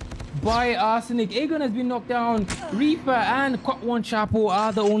out by Arsenic. Aegon has been knocked down. Reaper and Cut One Chapo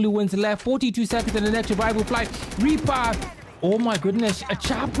are the only ones left. 42 seconds in the next survival flight. Reaper, oh my goodness,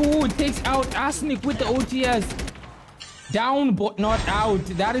 Chapo takes out Arsenic with the OTS. Down but not out.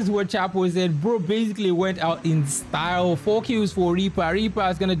 That is what Chapo said. Bro basically went out in style. 4 kills for Reaper. Reaper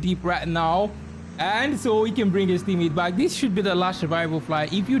is gonna deep right now, and so he can bring his teammate back. This should be the last survival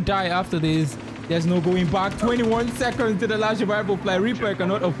flight. If you die after this, there's no going back. 21 seconds to the last survival flight. Reaper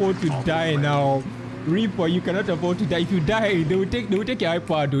cannot afford to die now. Reaper, you cannot afford to die. If you die, they will take your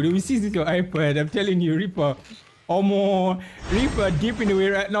iPad, dude. They will seize your iPad. I'm telling you, Reaper. Or more. Reaper deep in the way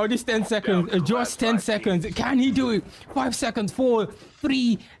right now. This 10 seconds, just 10 seconds. Can he do it? 5 seconds, 4,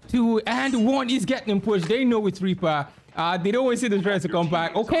 3, 2, and 1 is getting pushed. They know it's Reaper. They don't want Sin Destroyers to come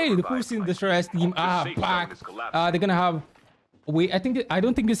back. Okay, the full Sin Destroyers team are back. They're gonna have. Wait, I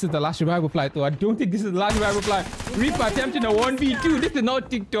don't think this is the last survival flight though. I don't think this is the last survival flight. Reaper attempting a 1v2. This is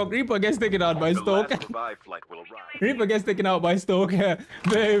not TikTok. Reaper gets taken out by Stoke. Reaper gets taken out by Stoke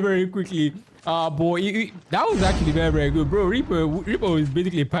very quickly. Boy, that was actually very good, bro. Reaper was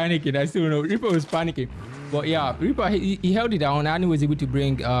basically panicking. I still know Reaper was panicking, but yeah, Reaper he held it down and he was able to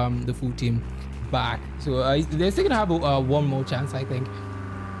bring the full team back. So they're still gonna have one more chance, I think.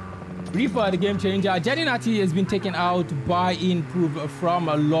 Reaper, the game changer. Jellinati has been taken out by Improve from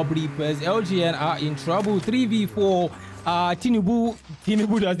Lob Reapers. LGN are in trouble. 3v4.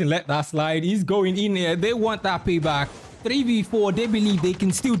 Tinubu doesn't let that slide. He's going in there. They want that payback. 3v4. They believe they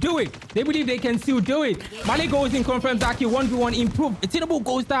can still do it. Mali goes in, confirms Zaki. 1v1 Improve. Tinubu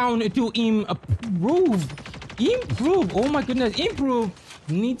goes down to Improve. Oh my goodness. Improve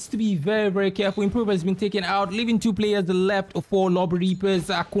needs to be very careful. Improve has been taken out, leaving 2 players left for Lob Reapers,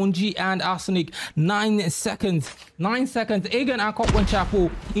 Konji and Arsenic. 9 seconds. Aegon and Cop One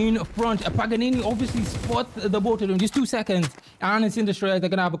Chapo in front. Paganini obviously spots the both of them. Just 2 seconds, and Sin Destroyers, they're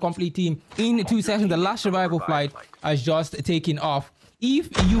gonna have a complete team in 2 seconds. The last survival flight has just taken off. If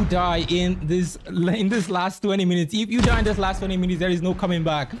you die in this last 20 minutes, there is no coming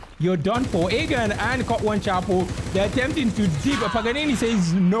back. You're done for. Aegon and Cop One Chapo, they're attempting to dip. Paganini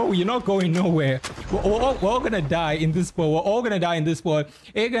says, no, you're not going nowhere. We're all gonna die in this spot.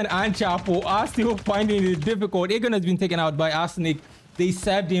 Aegon and Chapo are still finding it difficult. Aegon has been taken out by Arsenic. They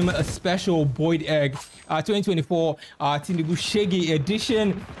served him a special boiled egg. 2024 Tinubu Shaggy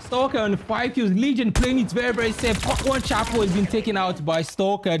edition. Stalker on 5 kills. Legion playing it very safe. One Chapo has been taken out by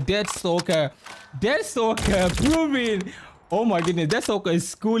Stalker. Deathstalker proving. Oh my goodness, Deathstalker is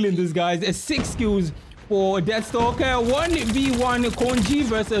schooling these guys. 6 kills for Deathstalker. 1v1 Konji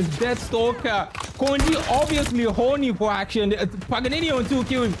versus Deathstalker. Konji obviously horny for action. Paganini on 2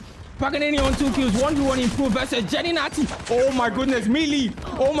 kills. 1v1 Improve versus Jellinati. Oh my goodness, melee.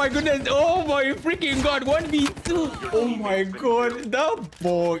 Oh my goodness. Oh my freaking god. 1v2. Oh my god. That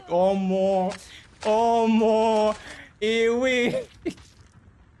boy. Oh more. Wait.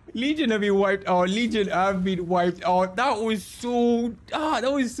 Legion have been wiped out. Legion have been wiped out. That was so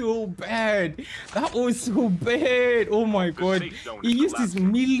bad. That was so bad. Oh my god. He used his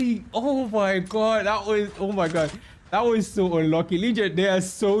melee. Oh my god. Oh my god. That was so unlucky. Legion, they are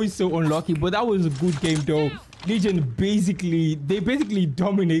so unlucky. But that was a good game though. Legion basically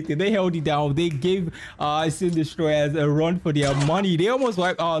dominated. They held it down. They gave Sin Destroyers a run for their money. They almost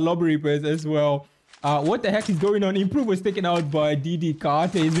wiped out Lobby Reapers as well. What the heck is going on? Improve was taken out by DD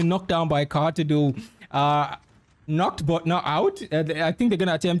Carter. He's been knocked down by Carter though. Knocked but not out. I think they're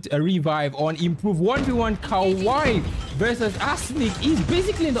gonna attempt a revive on Improve. 1v1 Kawaii versus Arsenic. He's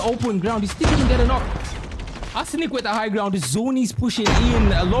basically in the open ground. He still didn't get a knock. Arsenic with the high ground. Zone is pushing in.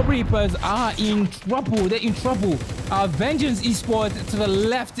 Lobby Reapers are in trouble. They're in trouble. Vengeance Esports to the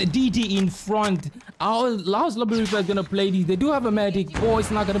left. DD in front. How's Lobby Reapers gonna play these? They do have a medic. Oh, it's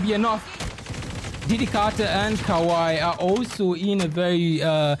not gonna be enough. Diddy Carter and Kawhi are also in a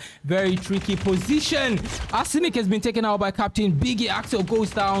very tricky position. Arsenic has been taken out by Captain Biggie. Axel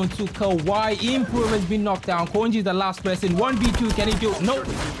goes down to Kawhi. Improve has been knocked down. Konji is the last person. 1v2. Can he do it? Nope.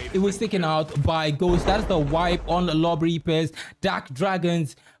 It was taken out by Ghost. That's the wipe on the Lobby Reapers. Dark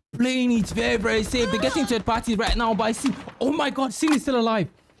Dragons playing it very safe. They're getting third party right now by Sin. Oh my god, Sin is still alive.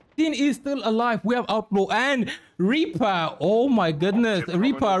 Sin is still alive. We have Outlaw and Reaper. Oh my goodness.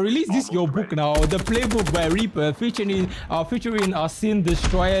 Reaper, release this your book now. The playbook by Reaper featuring Sin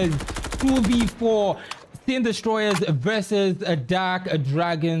Destroyers 2v4. Sin Destroyers versus Dark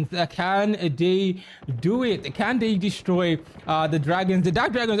Dragons. Can they do it? Can they destroy the dragons? The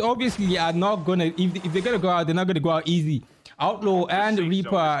Dark Dragons obviously are not gonna, if they're gonna go out, they're not gonna go out easy. Outlaw and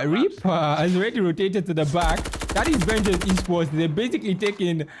Reaper. Reaper has already rotated to the back. That is Vengeance Esports. They're basically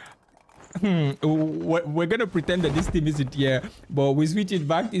taking... we're gonna pretend that this team isn't here, but we switch it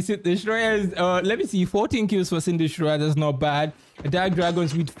back to Sin Destroyers. Let me see, 14 kills for Sin Destroyers. That's not bad. Dark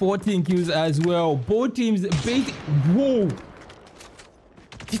Dragons with 14 kills as well. Both teams basic. Whoa!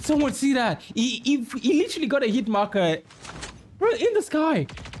 Did someone see that? He literally got a hit marker, bro, in the sky.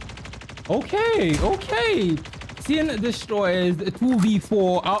 Okay. Sin Destroyers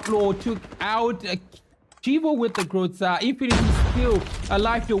 2v4. Outlaw took out Chivo with the growth. Infinite is still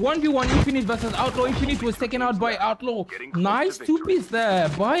alive. The 1v1 Infinite versus Outlaw. Infinite was taken out by Outlaw. Nice two-piece there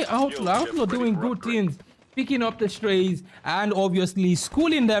by Outlaw. Outlaw doing good things. Picking up the strays and obviously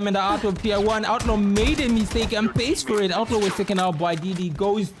schooling them in the art of tier 1. Outlaw made a mistake and pays for it. Outlaw was taken out by DD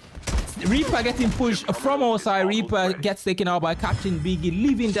Ghost. Reaper getting pushed from our side. Reaper gets taken out by Captain Biggie,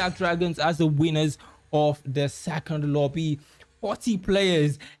 leaving Dark Dragons as the winners of the second lobby. 40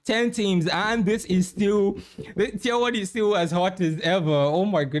 players, 10 teams, and this is still, the tier 1 is still as hot as ever. Oh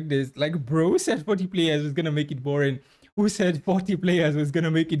my goodness. Like, bro said 40 players was gonna make it boring. Who said 40 players was gonna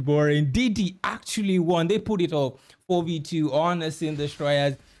make it boring? DD actually won. They put it off 4v2 on Sin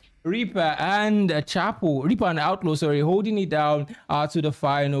Destroyers. Reaper and Reaper and Outlaw, sorry, holding it down to the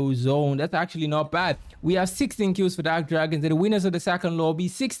final zone. That's actually not bad. We have 16 kills for Dark Dragons. They're the winners of the second lobby.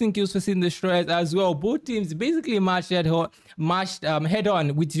 16 kills for Sin Destroyers as well. Both teams basically matched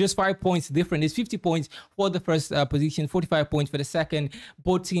head-on with just 5 points different. It's 50 points for the first position, 45 points for the second.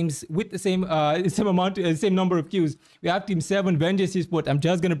 Both teams with the same number of kills. We have Team 7, Vengeance Esports. I'm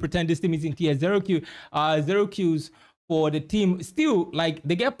just gonna pretend this team is in tier 0 kills. For the team, still, like,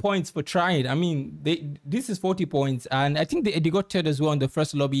 they get points for trying. I mean, this is 40 points, and I think they got third as well in the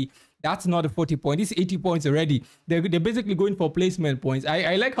first lobby. That's not a 40 point. This is 80 points already. They're basically going for placement points.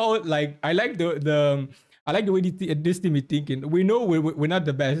 I like how, like, I like the way this team is thinking. We know we're not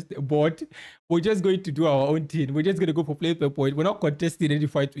the best, but we're just going to do our own thing. We're just going to go for placement point. We're not contesting any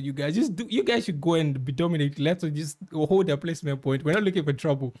fight with you guys. You guys should go and be dominated. Let's just hold the placement point. We're not looking for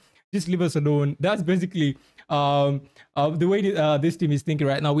trouble. Just leave us alone. That's basically the way this team is thinking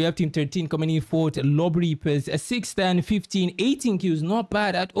right now. We have Team 13 coming in fourth. Lobby Reapers 6, 10, 15, 18 kills. Not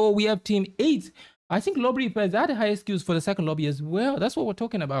bad at all. We have Team 8. I think Lobby Reapers had the highest kills for the second lobby as well. That's what we're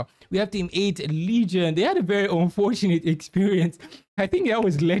talking about. We have Team 8 Legion. They had a very unfortunate experience. I think that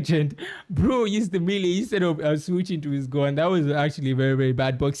was Legend. Bro used the melee instead of switching to his gun. That was actually very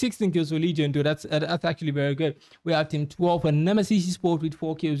bad. But 16 kills for Legion, dude. That's actually very good. We have Team 12 and Nemesis Sport with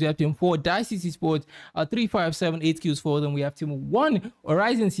 4 kills. We have Team 4 Dice Sport 3, 5, 7, 8 kills for them. We have Team 1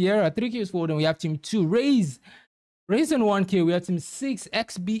 Horizon Sierra 3 kills for them. We have Team 2 Raise and 1 kill. We have Team 6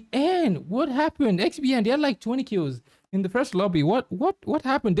 XBN. What happened? XBN, they had like 20 kills in the first lobby. What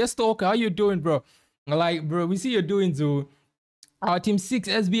happened? Deathstalker, how you doing, bro? Like, bro, we see you're doing so. Team 6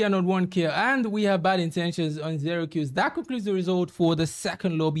 SBN on 1 kill, and we have Bad Intentions on 0 kills. That concludes the result for the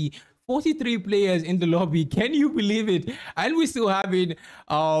second lobby 43 players in the lobby. Can you believe it? And we're still having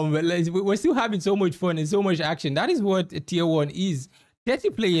so much fun and so much action. That is what tier 1 is. 30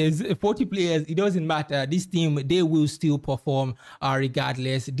 players, 40 players, it doesn't matter. This team, they will still perform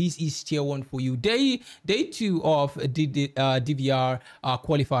regardless. This is tier 1 for you. Day 2 of the DVR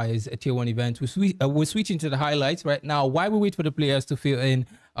qualifiers tier 1 event. We're switching to the highlights right now while we wait for the players to fill in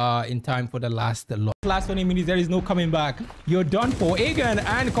time for the last 20 minutes. There is no coming back. You're done for. Egan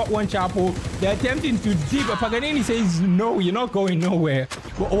and Cop One Chapo, they're attempting to dip. Paganini says no, you're not going nowhere.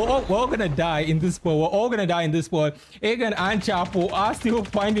 We're all gonna die in this spot. We're all gonna die in this spot. Egan and Chapo are still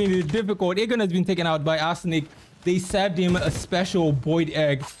finding it difficult. Egan has been taken out by Arsenic. They served him a special boiled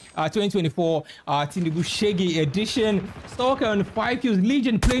egg. 2024 Tindibu Shaggy edition. Stalker on 5 kills.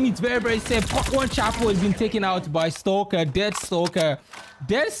 Legion playing it very, very safe. Cop One Chapo has been taken out by Stalker.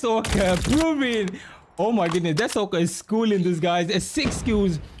 Dead Stalker proving, oh my goodness, Dead Stalker is schooling these guys. 6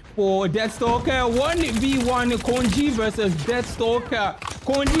 kills for Dead Stalker. 1v1 Konji versus Dead Stalker.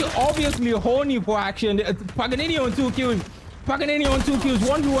 Konji obviously horny for action. Paganini on 2 kills. Paganini on 2 kills.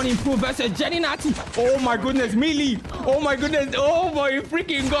 1v1 improve versus Jenny Nazi. Oh my goodness, melee. Oh my goodness. Oh my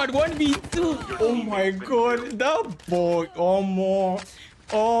freaking god. 1v2. Oh my god. That boy. Oh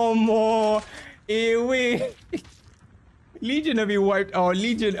more. Away. Legion have been wiped out.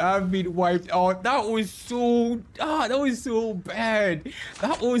 Legion have been wiped out. That was so bad.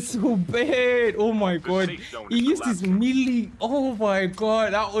 That was so bad. Oh my god. He used his melee. Oh my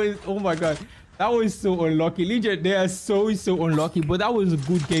god. That was so unlucky. Legion, they are so unlucky, but that was a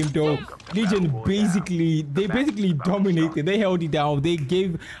good game though. Legion basically dominated. They held it down. They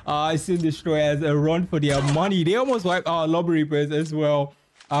gave Sin Destroyers a run for their money. They almost wiped our Lobby Reapers as well.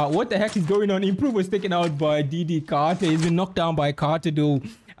 What the heck is going on? Improve was taken out by DD Carter. He's been knocked down by Carter though.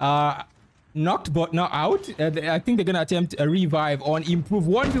 Knocked but not out. I think they're gonna attempt a revive on Improve.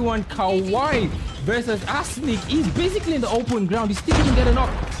 1v1 Kawaii versus Arsenic. He's basically in the open ground. He still didn't get a knock.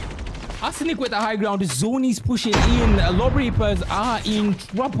 Arsenic with the high ground. The zone is pushing in. Lobby Reapers are in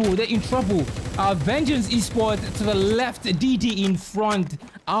trouble. They're in trouble. Vengeance Esports to the left. DD in front.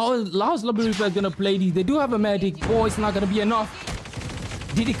 How's Lobby Reapers gonna play these? They do have a medic. Oh, it's not gonna be enough.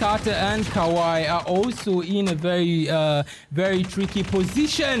 Didi Carter and Kawhi are also in a very tricky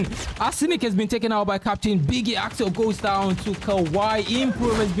position. Arsenic has been taken out by Captain Biggie. Axel goes down to Kawhi.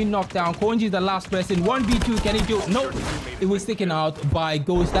 Improve has been knocked down. Konji is the last person. 1v2. Can he do? Nope. It was taken out by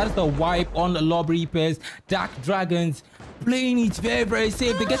Ghost. That's the wipe on the Lobby Reapers. Dark Dragons playing it very, very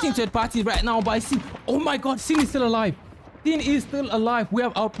safe. They're getting third party right now by Sin. Oh my god, Sin is still alive. Sin is still alive. We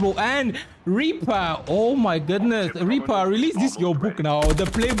have Outlaw and Reaper. Oh my goodness. Reaper, release this your book now. The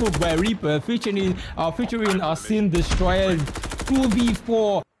playbook by Reaper featuring Sin Destroyers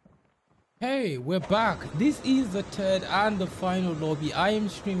 2v4. Hey, we're back. This is the third and the final lobby. I am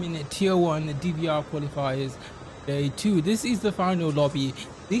streaming tier 1 DVR qualifiers day 2. This is the final lobby.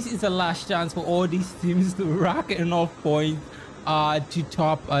 This is the last chance for all these teams to rack enough points to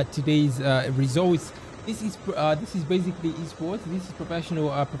top today's results. This is basically esports. This is professional.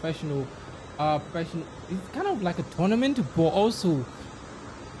 It's kind of like a tournament, but also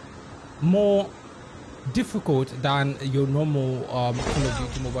more difficult than your normal Call of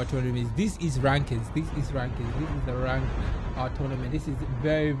Duty mobile tournaments. This is rankings. This is the rank tournament. This is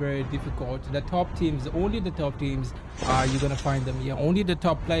very, very difficult. The top teams, only the top teams, you're gonna find them here. Only the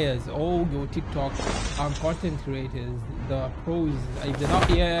top players, all your TikTok content creators, the pros. If they're not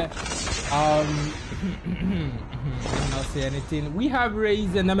here, I'll not say anything. We have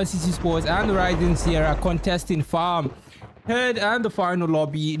Raze and Nemesis Sports and Rising Sierra contesting farm. Third and the final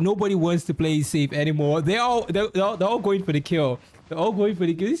lobby. Nobody wants to play safe anymore. They're all going for the kill. They're all going for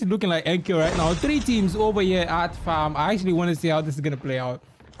the kill. This is looking like NQ right now. 3 teams over here at farm. I actually want to see how this is gonna play out.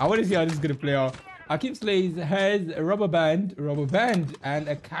 Akim Slays has a rubber band, and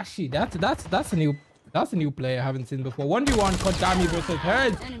a Kashi. That's a new player I haven't seen before. 1v1 Kodgami versus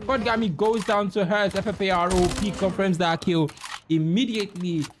Hers. Kodgami goes down to Hers. FFAROP confirms that kill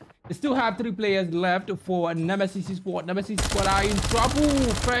immediately. They still have 3 players left for Nemesis Sport. Nemesis Sport are in trouble.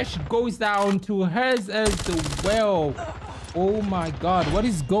 Fresh goes down to Hers as well. Oh my god, what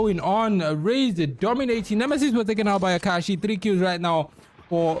is going on? Raze dominating. Nemesis was taken out by Akashi. 3 kills right now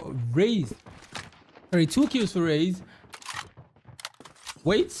for Raze. Sorry, 2 kills for Raze.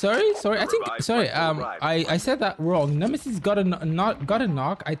 Wait, sorry. I said that wrong. Nemesis got a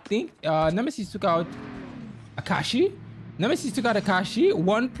knock. I think Nemesis took out Akashi.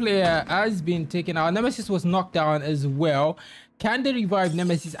 1 player has been taken out. Nemesis was knocked down as well. Can they revive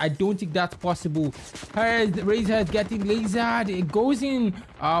Nemesis? I don't think that's possible. Razor getting lasered. It goes in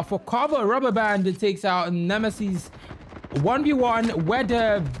for cover. Rubber band takes out Nemesis. 1v1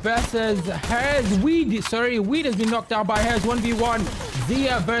 Weather versus Hers. Weed has been knocked out by Hers. 1v1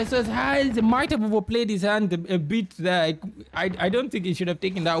 Zia versus Hers. Might have overplayed his hand a bit there. I don't think he should have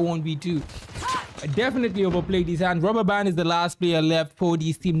taken that 1v2. Definitely overplayed his hand. Rubber Band is the last player left for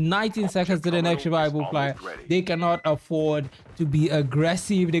this team. 19 seconds to the next survival fly. They cannot afford to be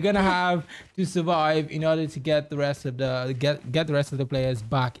aggressive. They're gonna have to survive in order to get the rest of the get the rest of the players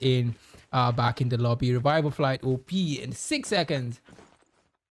back in the lobby. Revival flight OP in 6 seconds.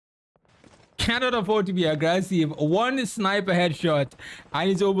 Cannot afford to be aggressive. One sniper headshot and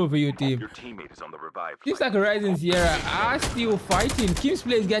it's over for your team. Your teammate is on the revive Teams flight. like Horizon Sierra are still fighting.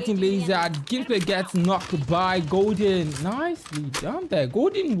 Kingsley is getting lasered. Kingsley gets knocked by Golden. Nicely done there.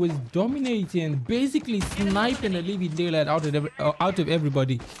 Golden was dominating, basically sniping the living daylight out of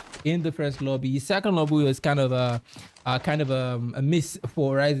everybody in the first lobby. Second lobby was kind of a miss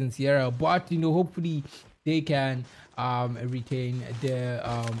for Horizon Sierra, but you know, hopefully they can retain their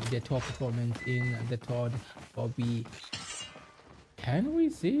top performance in the third lobby. Can we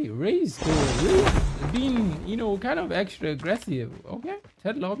see Raze being, you know, kind of extra aggressive? Okay,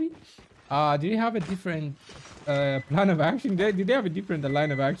 third lobby. Do they have a different plan of action? Did they have a different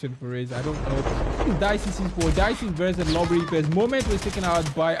line of action for Raze? I don't know. Dicey C4, Dicey versus Lobby Reapers. Moment was taken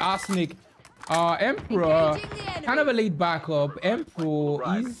out by Arsenic. Emperor, kind of a late backup. Emperor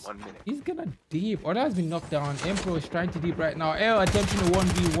is gonna deep, or that has been knocked down. Emperor is trying to deep right now. L attempting a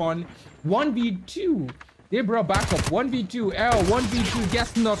 1v1, 1v2. They brought backup 1v2. L 1v2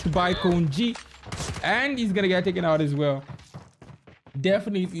 gets knocked by Konji, and he's gonna get taken out as well.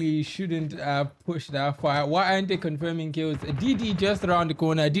 Definitely shouldn't push that far. Why aren't they confirming kills? DD just around the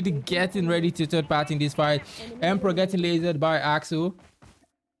corner. DD getting ready to third part in this fight. Emperor getting lasered by Axel.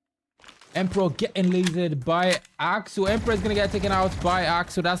 Emperor getting lasered by Axel. Emperor is gonna get taken out by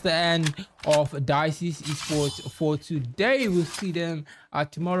Axel. That's the end of Dicey's Esports for today. We'll see them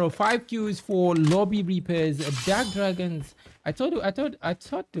tomorrow. 5 kills for Lobby Reapers. Dark Dragons. I thought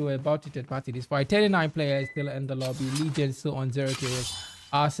they were about to third party this fight. 39 players still in the lobby. Legion still on 0 kills.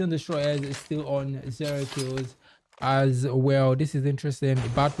 Sin Destroyers is still on 0 kills as well. This is interesting.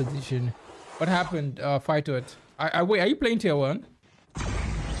 Bad position. What happened? Fight it. Wait, are you playing tier 1?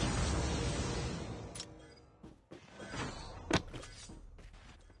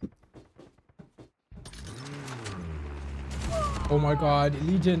 Oh my god,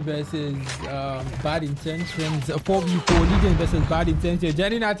 Legion versus Bad Intentions. 4v4, Legion versus Bad Intentions.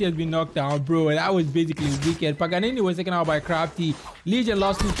 Jenny Nati has been knocked down, bro. That was basically wicked. Paganini was taken out by Crafty. Legion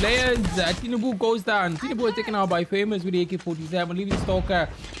lost 2 players. Tinubu goes down. Tinubu was taken out by Famous with the AK-47, leaving Stalker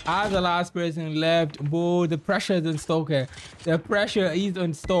as the last person left. Bro, the pressure is on Stalker. The pressure is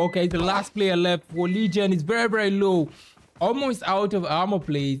on Stalker. He's the last player left for Legion. It's very, very low. Almost out of armor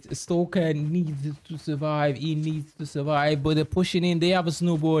plates. Stalker needs to survive. He needs to survive, but they're pushing in. They have a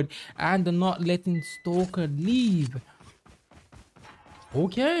snowboard and they're not letting Stalker leave.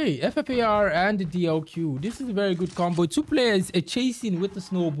 Okay, FFAR and the DLQ. This is a very good combo. 2 players are chasing with the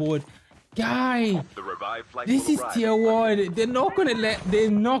snowboard. Guy, this is tier 1. They're not gonna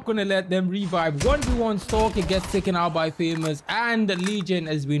let them revive. 1v1 Stalker gets taken out by Famous, and the Legion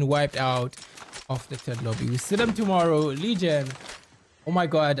has been wiped out of the third lobby. We see them tomorrow. Legion, oh my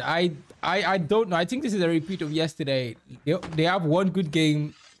god, I don't know. I think this is a repeat of yesterday. They have 1 good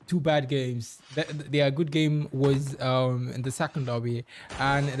game, 2 bad games. Their good game was in the second lobby,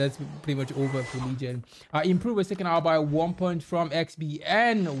 and that's pretty much over for Legion. Improve was taken out by 1 point from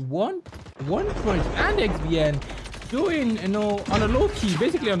XBN. One point and XBN doing, you know, on a low key,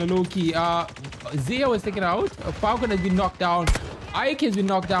 basically on a low key. Zia was taken out. Falcon has been knocked down. Ike has been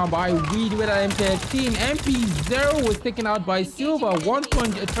knocked down by Weed with an M13. MP0 was taken out by Silver. 1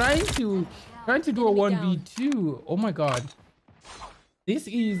 point, trying to do a 1v2. Oh my god, this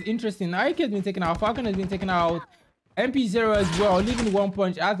is interesting. Ike has been taken out. Falcon has been taken out. MP0 as well, leaving 1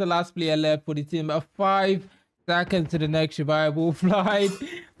 punch as the last player left for the team. 5 seconds to the next survival flight.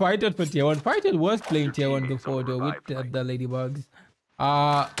 Fighter for tier 1. Fighter was playing tier 1 before though with the Ladybugs.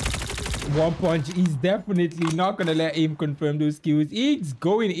 1 punch is definitely not gonna let him confirm those kills. It's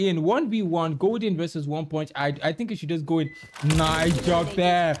going in 1v1 Golden versus 1 punch. I think he should just go in. Nice job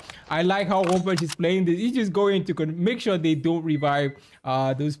there. I like how 1 punch is playing this. He's just going to make sure they don't revive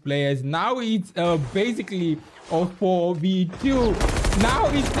those players. Now it's basically a 4v2. Now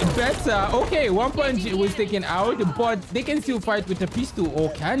it's better. Okay, 1 punch was taken out, but they can still fight with a pistol, or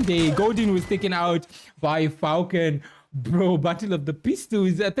can they? Golden was taken out by Falcon. Bro, battle of the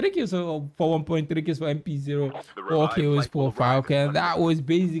pistols. 3 kills for 1 point, 3 kills for MP0, 4 kills for Falcon. That was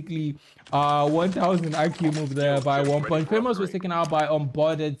basically 1000 IQ move there by 1 point. Famous was taken out by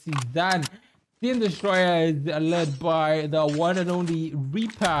Unboarded Sedan. Team Destroyer is led by the one and only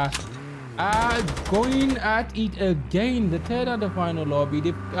Reaper. Going at it again. The third and the final lobby.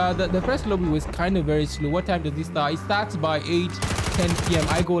 The first lobby was kind of very slow. What time does it start? It starts by 8:10 p.m.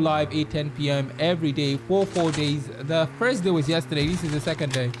 I go live 8:10 p.m. every day for 4 days. The first day was yesterday. This is the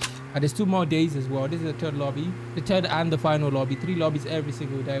second day. And there's 2 more days as well. This is the third lobby. The third and the final lobby. 3 lobbies every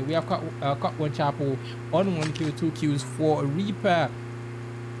single day. We have caught one chapel on 1 kill, 2 kills for Reaper.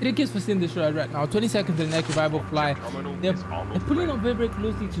 3 kills for Sin Destroyer right now. 20 seconds to the next revival fly. They're pulling up very, very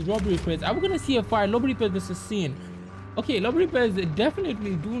closely to Lobby Reapers. Are we going to see a fight? Lobby Reapers versus Sin. Okay, Lobby Reapers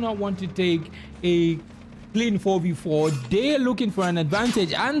definitely do not want to take a clean 4v4. They're looking for an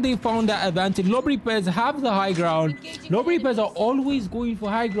advantage, and they found that advantage. Lobby Reapers have the high ground. Lobby Reapers are always going for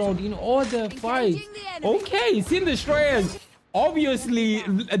high ground in all their fights. Okay, Sin Destroyers. Obviously,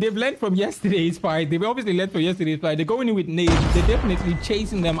 they've learned from yesterday's fight. They've obviously learned from yesterday's fight. They're going in with nades. They're definitely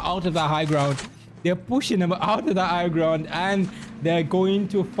chasing them out of the high ground. They're pushing them out of the high ground, and they're going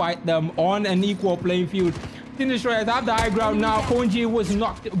to fight them on an equal playing field. Team Destroyers have the high ground now. Konji was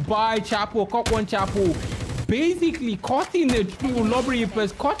knocked by Chapo. Caught one Chapo. Basically cutting through Lobby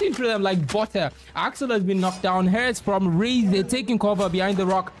Reapers, cutting through them like butter. Axel has been knocked down. Here's from Raze. They're taking cover behind the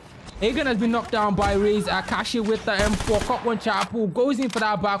rock. Egan has been knocked down by Raze. Akashi with the M4. Caught one Chapo. Goes in for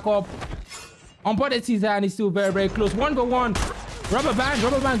that backup. On board season is still very, very close. 1v1. Rubber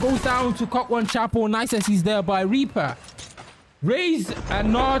band goes down to cut one Chapo. Nice as he's there by Reaper. Raze are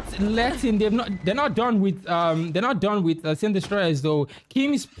not letting. They're not done with Sin Destroyers though.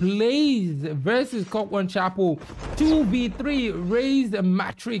 Kim's plays versus Caught one Chapo. 2v3 Raze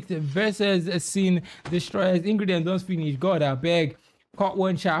Matrix versus Sin Destroyers. Ingredient don't finish. God I beg. Caught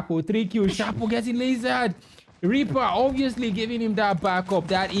one Chapo. 3 kills. Chapo getting lasered. Reaper obviously giving him that backup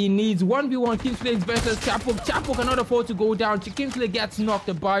that he needs. 1v1 Kingsley versus Chapo. Chapo cannot afford to go down. Kingsley gets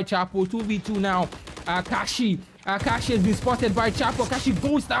knocked by Chapo. 2v2 now. Akashi has been spotted by Chapo. Akashi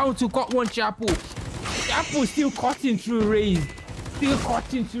goes down to cut one Chapo. Chapo still cutting through Raze. Still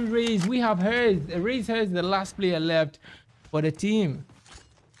cutting through Raze. We have Raze has the last player left for the team.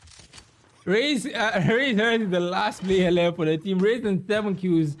 Raze has the last player left for the team. Raze and 7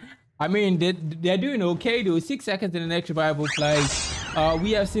 kills. I mean, they're doing okay though. 6 seconds in the next revival flight.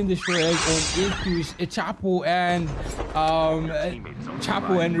 We have seen Destroyers on 8 kills. Chapo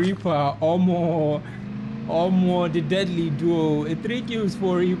and Reaper almost the deadly duo. 3 kills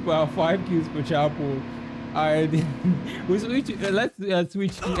for Reaper, 5 kills for Chapo. Let's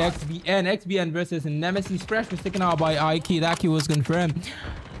switch to XBN versus Nemesis. Fresh was taken out by IK. That kill was confirmed.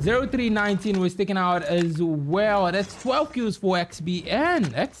 0319 was taken out as well. That's 12 kills for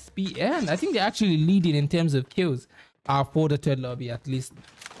XBN. I think they're actually leading in terms of kills for the third lobby at least.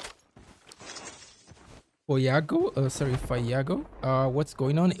 For Yago, what's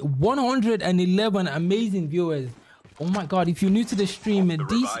going on? 111 amazing viewers. Oh my god, if you're new to the stream,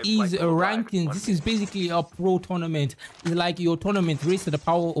 this is a rankings. This is basically a pro tournament. It's like your tournament raised to the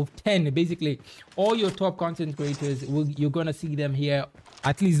power of 10. Basically, all your top content creators, you're gonna see them here.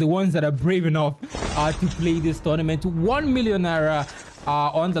 At least the ones that are brave enough to play this tournament. 1 million naira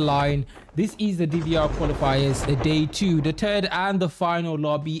on the line. This is the DVR qualifiers, day 2, the third and the final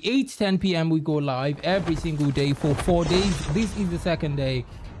lobby. 8:10 p.m. we go live every single day for 4 days. This is the second day.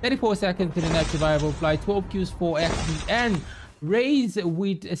 34 seconds to the next revival flight. 12 kills for XBN. Raze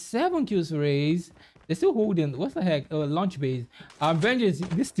with 7 kills for Raze. They're still holding. What's the heck? Launch base. Vengeance.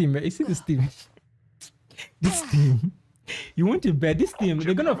 This team. You see this team? This team. You want to bet this team?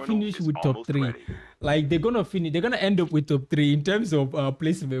 They're gonna finish with top 3. Like they're gonna finish. They're gonna end up with top 3 in terms of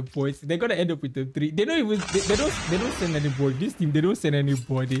placement points. They're gonna end up with top 3. They don't even. They don't send anybody. This team. They don't send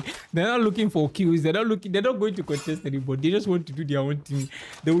anybody. They're not looking for kills. They're not looking. They're not going to contest anybody. They just want to do their own thing.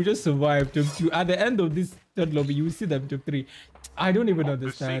 They will just survive top 2. At the end of this third lobby, you will see them top 3. I don't even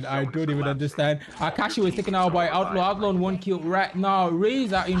understand. Akashi was taken out by Outlaw. Outlaw on 1 kill right now.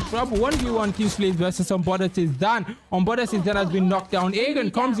 Raze are in trouble. 1v1 Kingsley versus Unbothered is done. Unbothered is done, has been knocked down.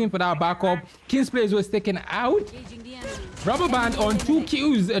 Egan comes in for that backup. Kingsley was taken out. Rubber Band on 2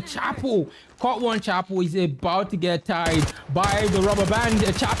 kills. Chapo caught one. Chapo is about to get tied by the Rubber Band.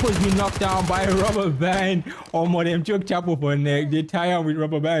 Chapo has been knocked down by a Rubber Band. Oh my, them choke Chapo for neck. They tie him with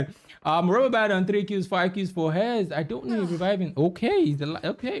Rubber Band. Rubber Band on 3 kills, 5 kills for hers. I don't know if reviving. Okay,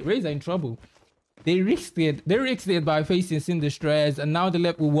 Raze are in trouble. They risked it by facing Sin Destroyers, and now they're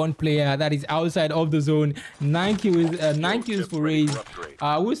left with 1 player that is outside of the zone. 9 kills for Raze.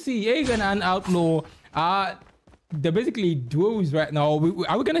 We'll see Egan and Outlaw. They're basically duos right now.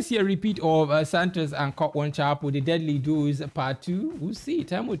 Are we gonna see a repeat of Santos and Caught one Chapo, the deadly duos part 2? We'll see.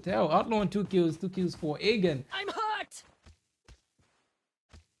 Time will tell. Outlaw on 2 kills for Egan. I'm hot.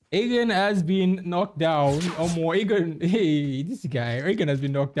 Egan has been knocked down. Or more. Egan, hey, this guy. Egan has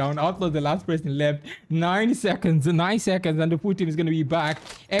been knocked down. Outlaw, the last person left. 9 seconds. 9 seconds. And the full team is going to be back.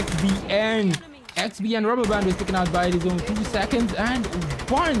 XBN rubber band was taken out by his own 2 seconds and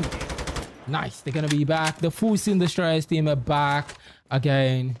 1. Nice. They're going to be back. The full Sin Destroyers team are back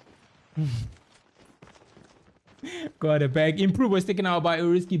again. Got a bag. Improve was taken out by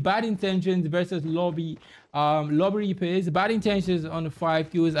Uriski. Bad Intentions versus Lobby Reapers. Bad Intentions on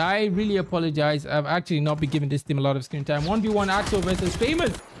 5 kills. I really apologize. I've actually not been giving this team a lot of screen time. 1v1 Axel versus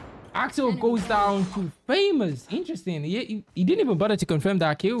Famous. Axel goes down to Famous. Interesting. He didn't even bother to confirm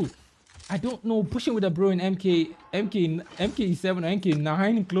that kill. I don't know. Pushing with a bro in MK7 or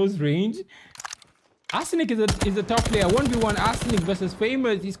MK9 close range. Arsenic is a tough player. 1v1 Arsenic versus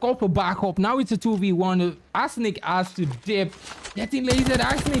Famous. He's called for backup. Now it's a 2v1. Arsenic has to dip. Getting lasered.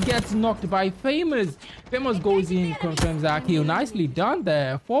 Arsenic gets knocked by Famous. Famous goes in, confirms that kill. Nicely done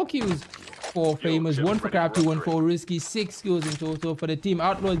there. 4 kills for Famous. 1 for Crafty, 1 for Risky. 6 kills in total for the team.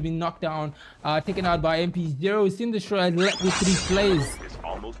 Outlaw has been knocked down. Taken out by MP0. Sin Destroyer left with 3 plays. It's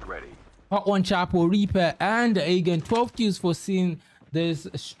almost ready. Hot One Chapo, Reaper, and Egan. 12 kills for Sin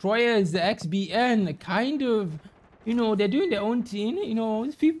Destroyers. The XBN kind of, you know, they're doing their own thing. You know,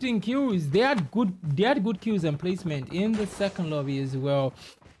 15 kills. They had good kills and placement in the second lobby as well.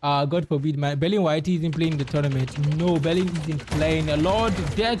 God forbid, man. Berlin White isn't playing the tournament. No, Berlin isn't playing. Lord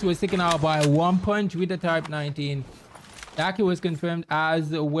Death was taken out by 1 punch with the Type 19. Aki was confirmed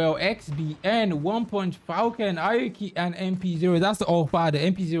as well. XBN, 1 punch, Falcon, Aoki, and MP0. That's the All-Father.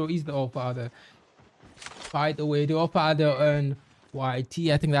 MP0 is the All-Father. By the way, the All-Father and YT,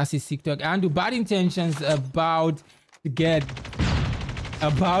 I think that's his TikTok. And the Bad Intentions about to get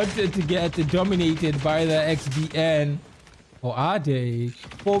dominated by the XBN. Or are they?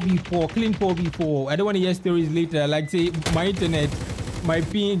 4v4, clean 4v4. I don't want to hear stories later. Like, say, my internet, my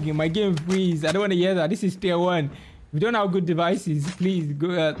ping, my game freeze. I don't want to hear that. This is tier 1. If you don't have good devices, please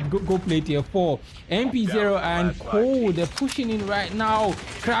go play tier 4. MP0 and Cole, they're pushing in right now.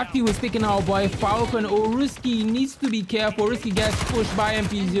 Crafty was taken out by Falcon. Oruski needs to be careful. Oruski gets pushed by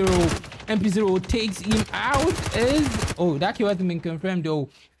MP0. MP0 takes him out. Oh, that kill hasn't been confirmed though.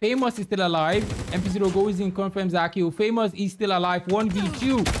 Famous is still alive. MP0 goes in, confirms that kill. Famous is still alive.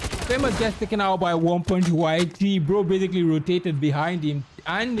 1v2. Famous gets taken out by 1 punch. YT. Bro basically rotated behind him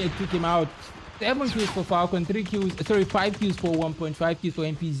and they took him out. 7 kills for Falcon, 5 kills for 1.5 kills for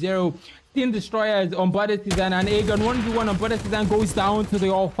MP0. Sin Destroyers on Buddhistan and Aegon. 1v1 on Buddhistan goes down to the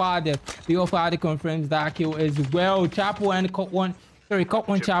All-Father. The All-Father confirms that kill as well. Chapo and Cop One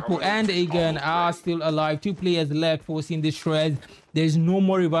Chapo and Aegon are still alive. 2 players left for Sin Destroyers. There's no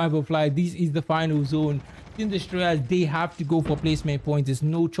more revival flight. This is the final zone. Sin Destroyers, they have to go for placement points. There's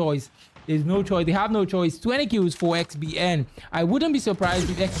no choice. There's no choice. They have no choice. 20 kills for XBN. I wouldn't be surprised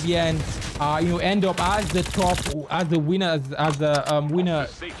if XBN, end up as the top, as the winner, as the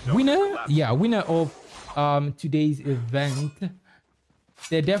winner of today's event.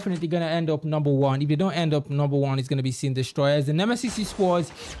 They're definitely gonna end up number 1. If they don't end up number 1, it's gonna be Sin Destroyers. The Nemesis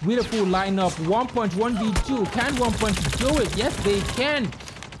Sports with a full lineup. 1 punch, 1v2. Can 1 punch do it? Yes, they can.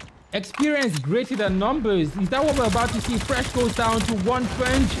 Experience greater than numbers. Is that what we're about to see? Fresh goes down to 1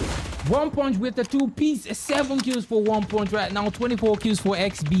 punch. 1 punch with the 2-piece. 7 kills for 1 punch right now. 24 kills for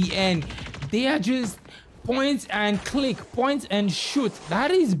XBN. They are just points and click, points and shoot.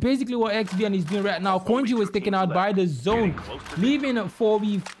 That is basically what XBN is doing right now. Konji was taken out by the zone, leaving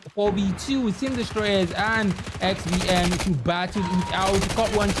 4v2 Sin Destroyers and XBN to battle it out.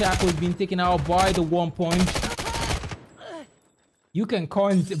 Cut One Chap has been taken out by the 1 punch. You can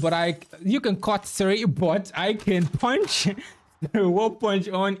cut, but I can punch. 1 punch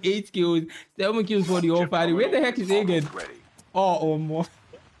on 8 kills, 7 kills for the All-Father. Where the heck is Egan? Oh more.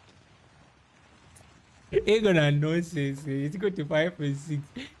 Egan and nonsense. It's good to 5 and 6.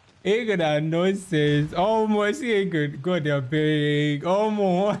 Egan and nonsense. Almost Egan. God, they're big.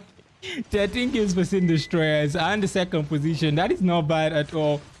 Almost 13 kills for Sin Destroyers and the 2nd position. That is not bad at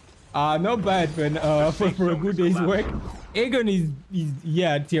all. Not bad for a good day's work. Egan is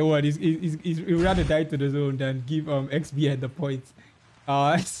tier 1. He's rather die to the zone than give XBN the points.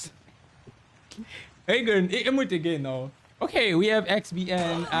 Egan, emote again now. Okay, we have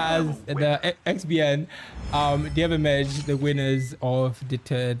XBN as the XBN. They have emerged the winners of the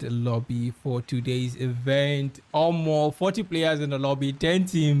 3rd lobby for today's event. Almost 40 players in the lobby, 10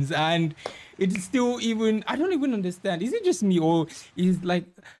 teams, and it's still even. I don't even understand. Is it just me or is like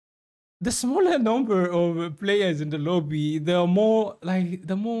the smaller number of players in the lobby, the more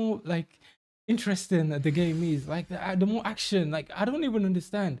interesting the game is. Like the more action. Like I don't even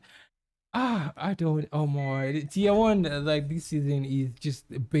understand. I don't. Oh my, tier 1 like this season is just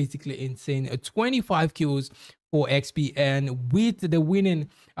basically insane. 25 kills for XP, and with the winning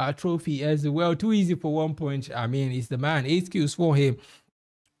trophy as well. Too easy for 1 punch. I mean, it's the man. 8 kills for him.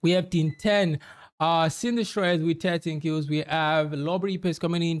 We have team 10. Sin Destroyers with 13 kills. We have Lob Reapers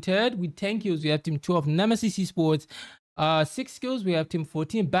coming in third with 10 kills. We have team 12 Nemesis Esports. 6 kills. We have team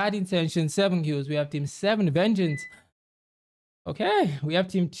 14 Bad Intention, 7 kills. We have team 7 Vengeance. Okay, we have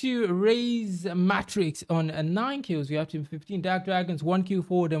team 2 Raise Matrix on 9 kills. We have team 15 Dark Dragons, 1 kill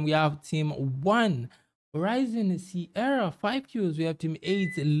for them. We have team 1 Horizon Sierra, 5 kills. We have team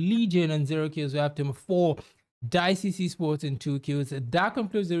 8 Legion and 0 kills. We have team 4 Dicey Sports and 2 kills. That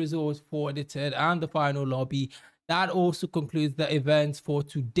concludes the results for the third and the final lobby. That also concludes the events for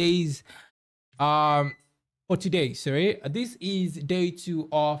today's sorry. This is day 2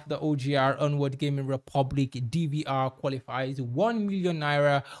 of the OGR Onward Gaming Republic DVR qualifiers. 1 million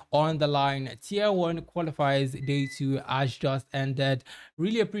naira on the line. Tier 1 qualifiers day 2 has just ended.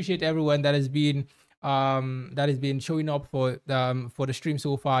 Really appreciate everyone that has been showing up for the stream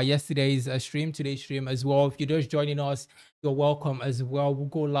so far. Yesterday's stream, today's stream as well. If you're just joining us, you're welcome as well. We'll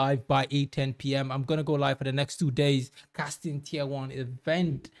go live by 8:10 p.m. I'm gonna go live for the next 2 days casting tier 1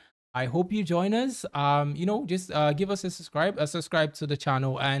 event. I hope you join us. You know, just give us a subscribe to the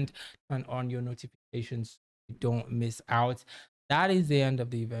channel and turn on your notifications so you don't miss out. That is the end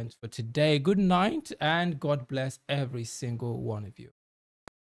of the event for today. Good night and God bless every single one of you.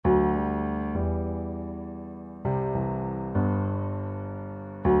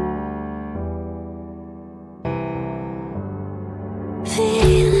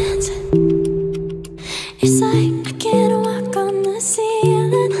 Feelings, it's like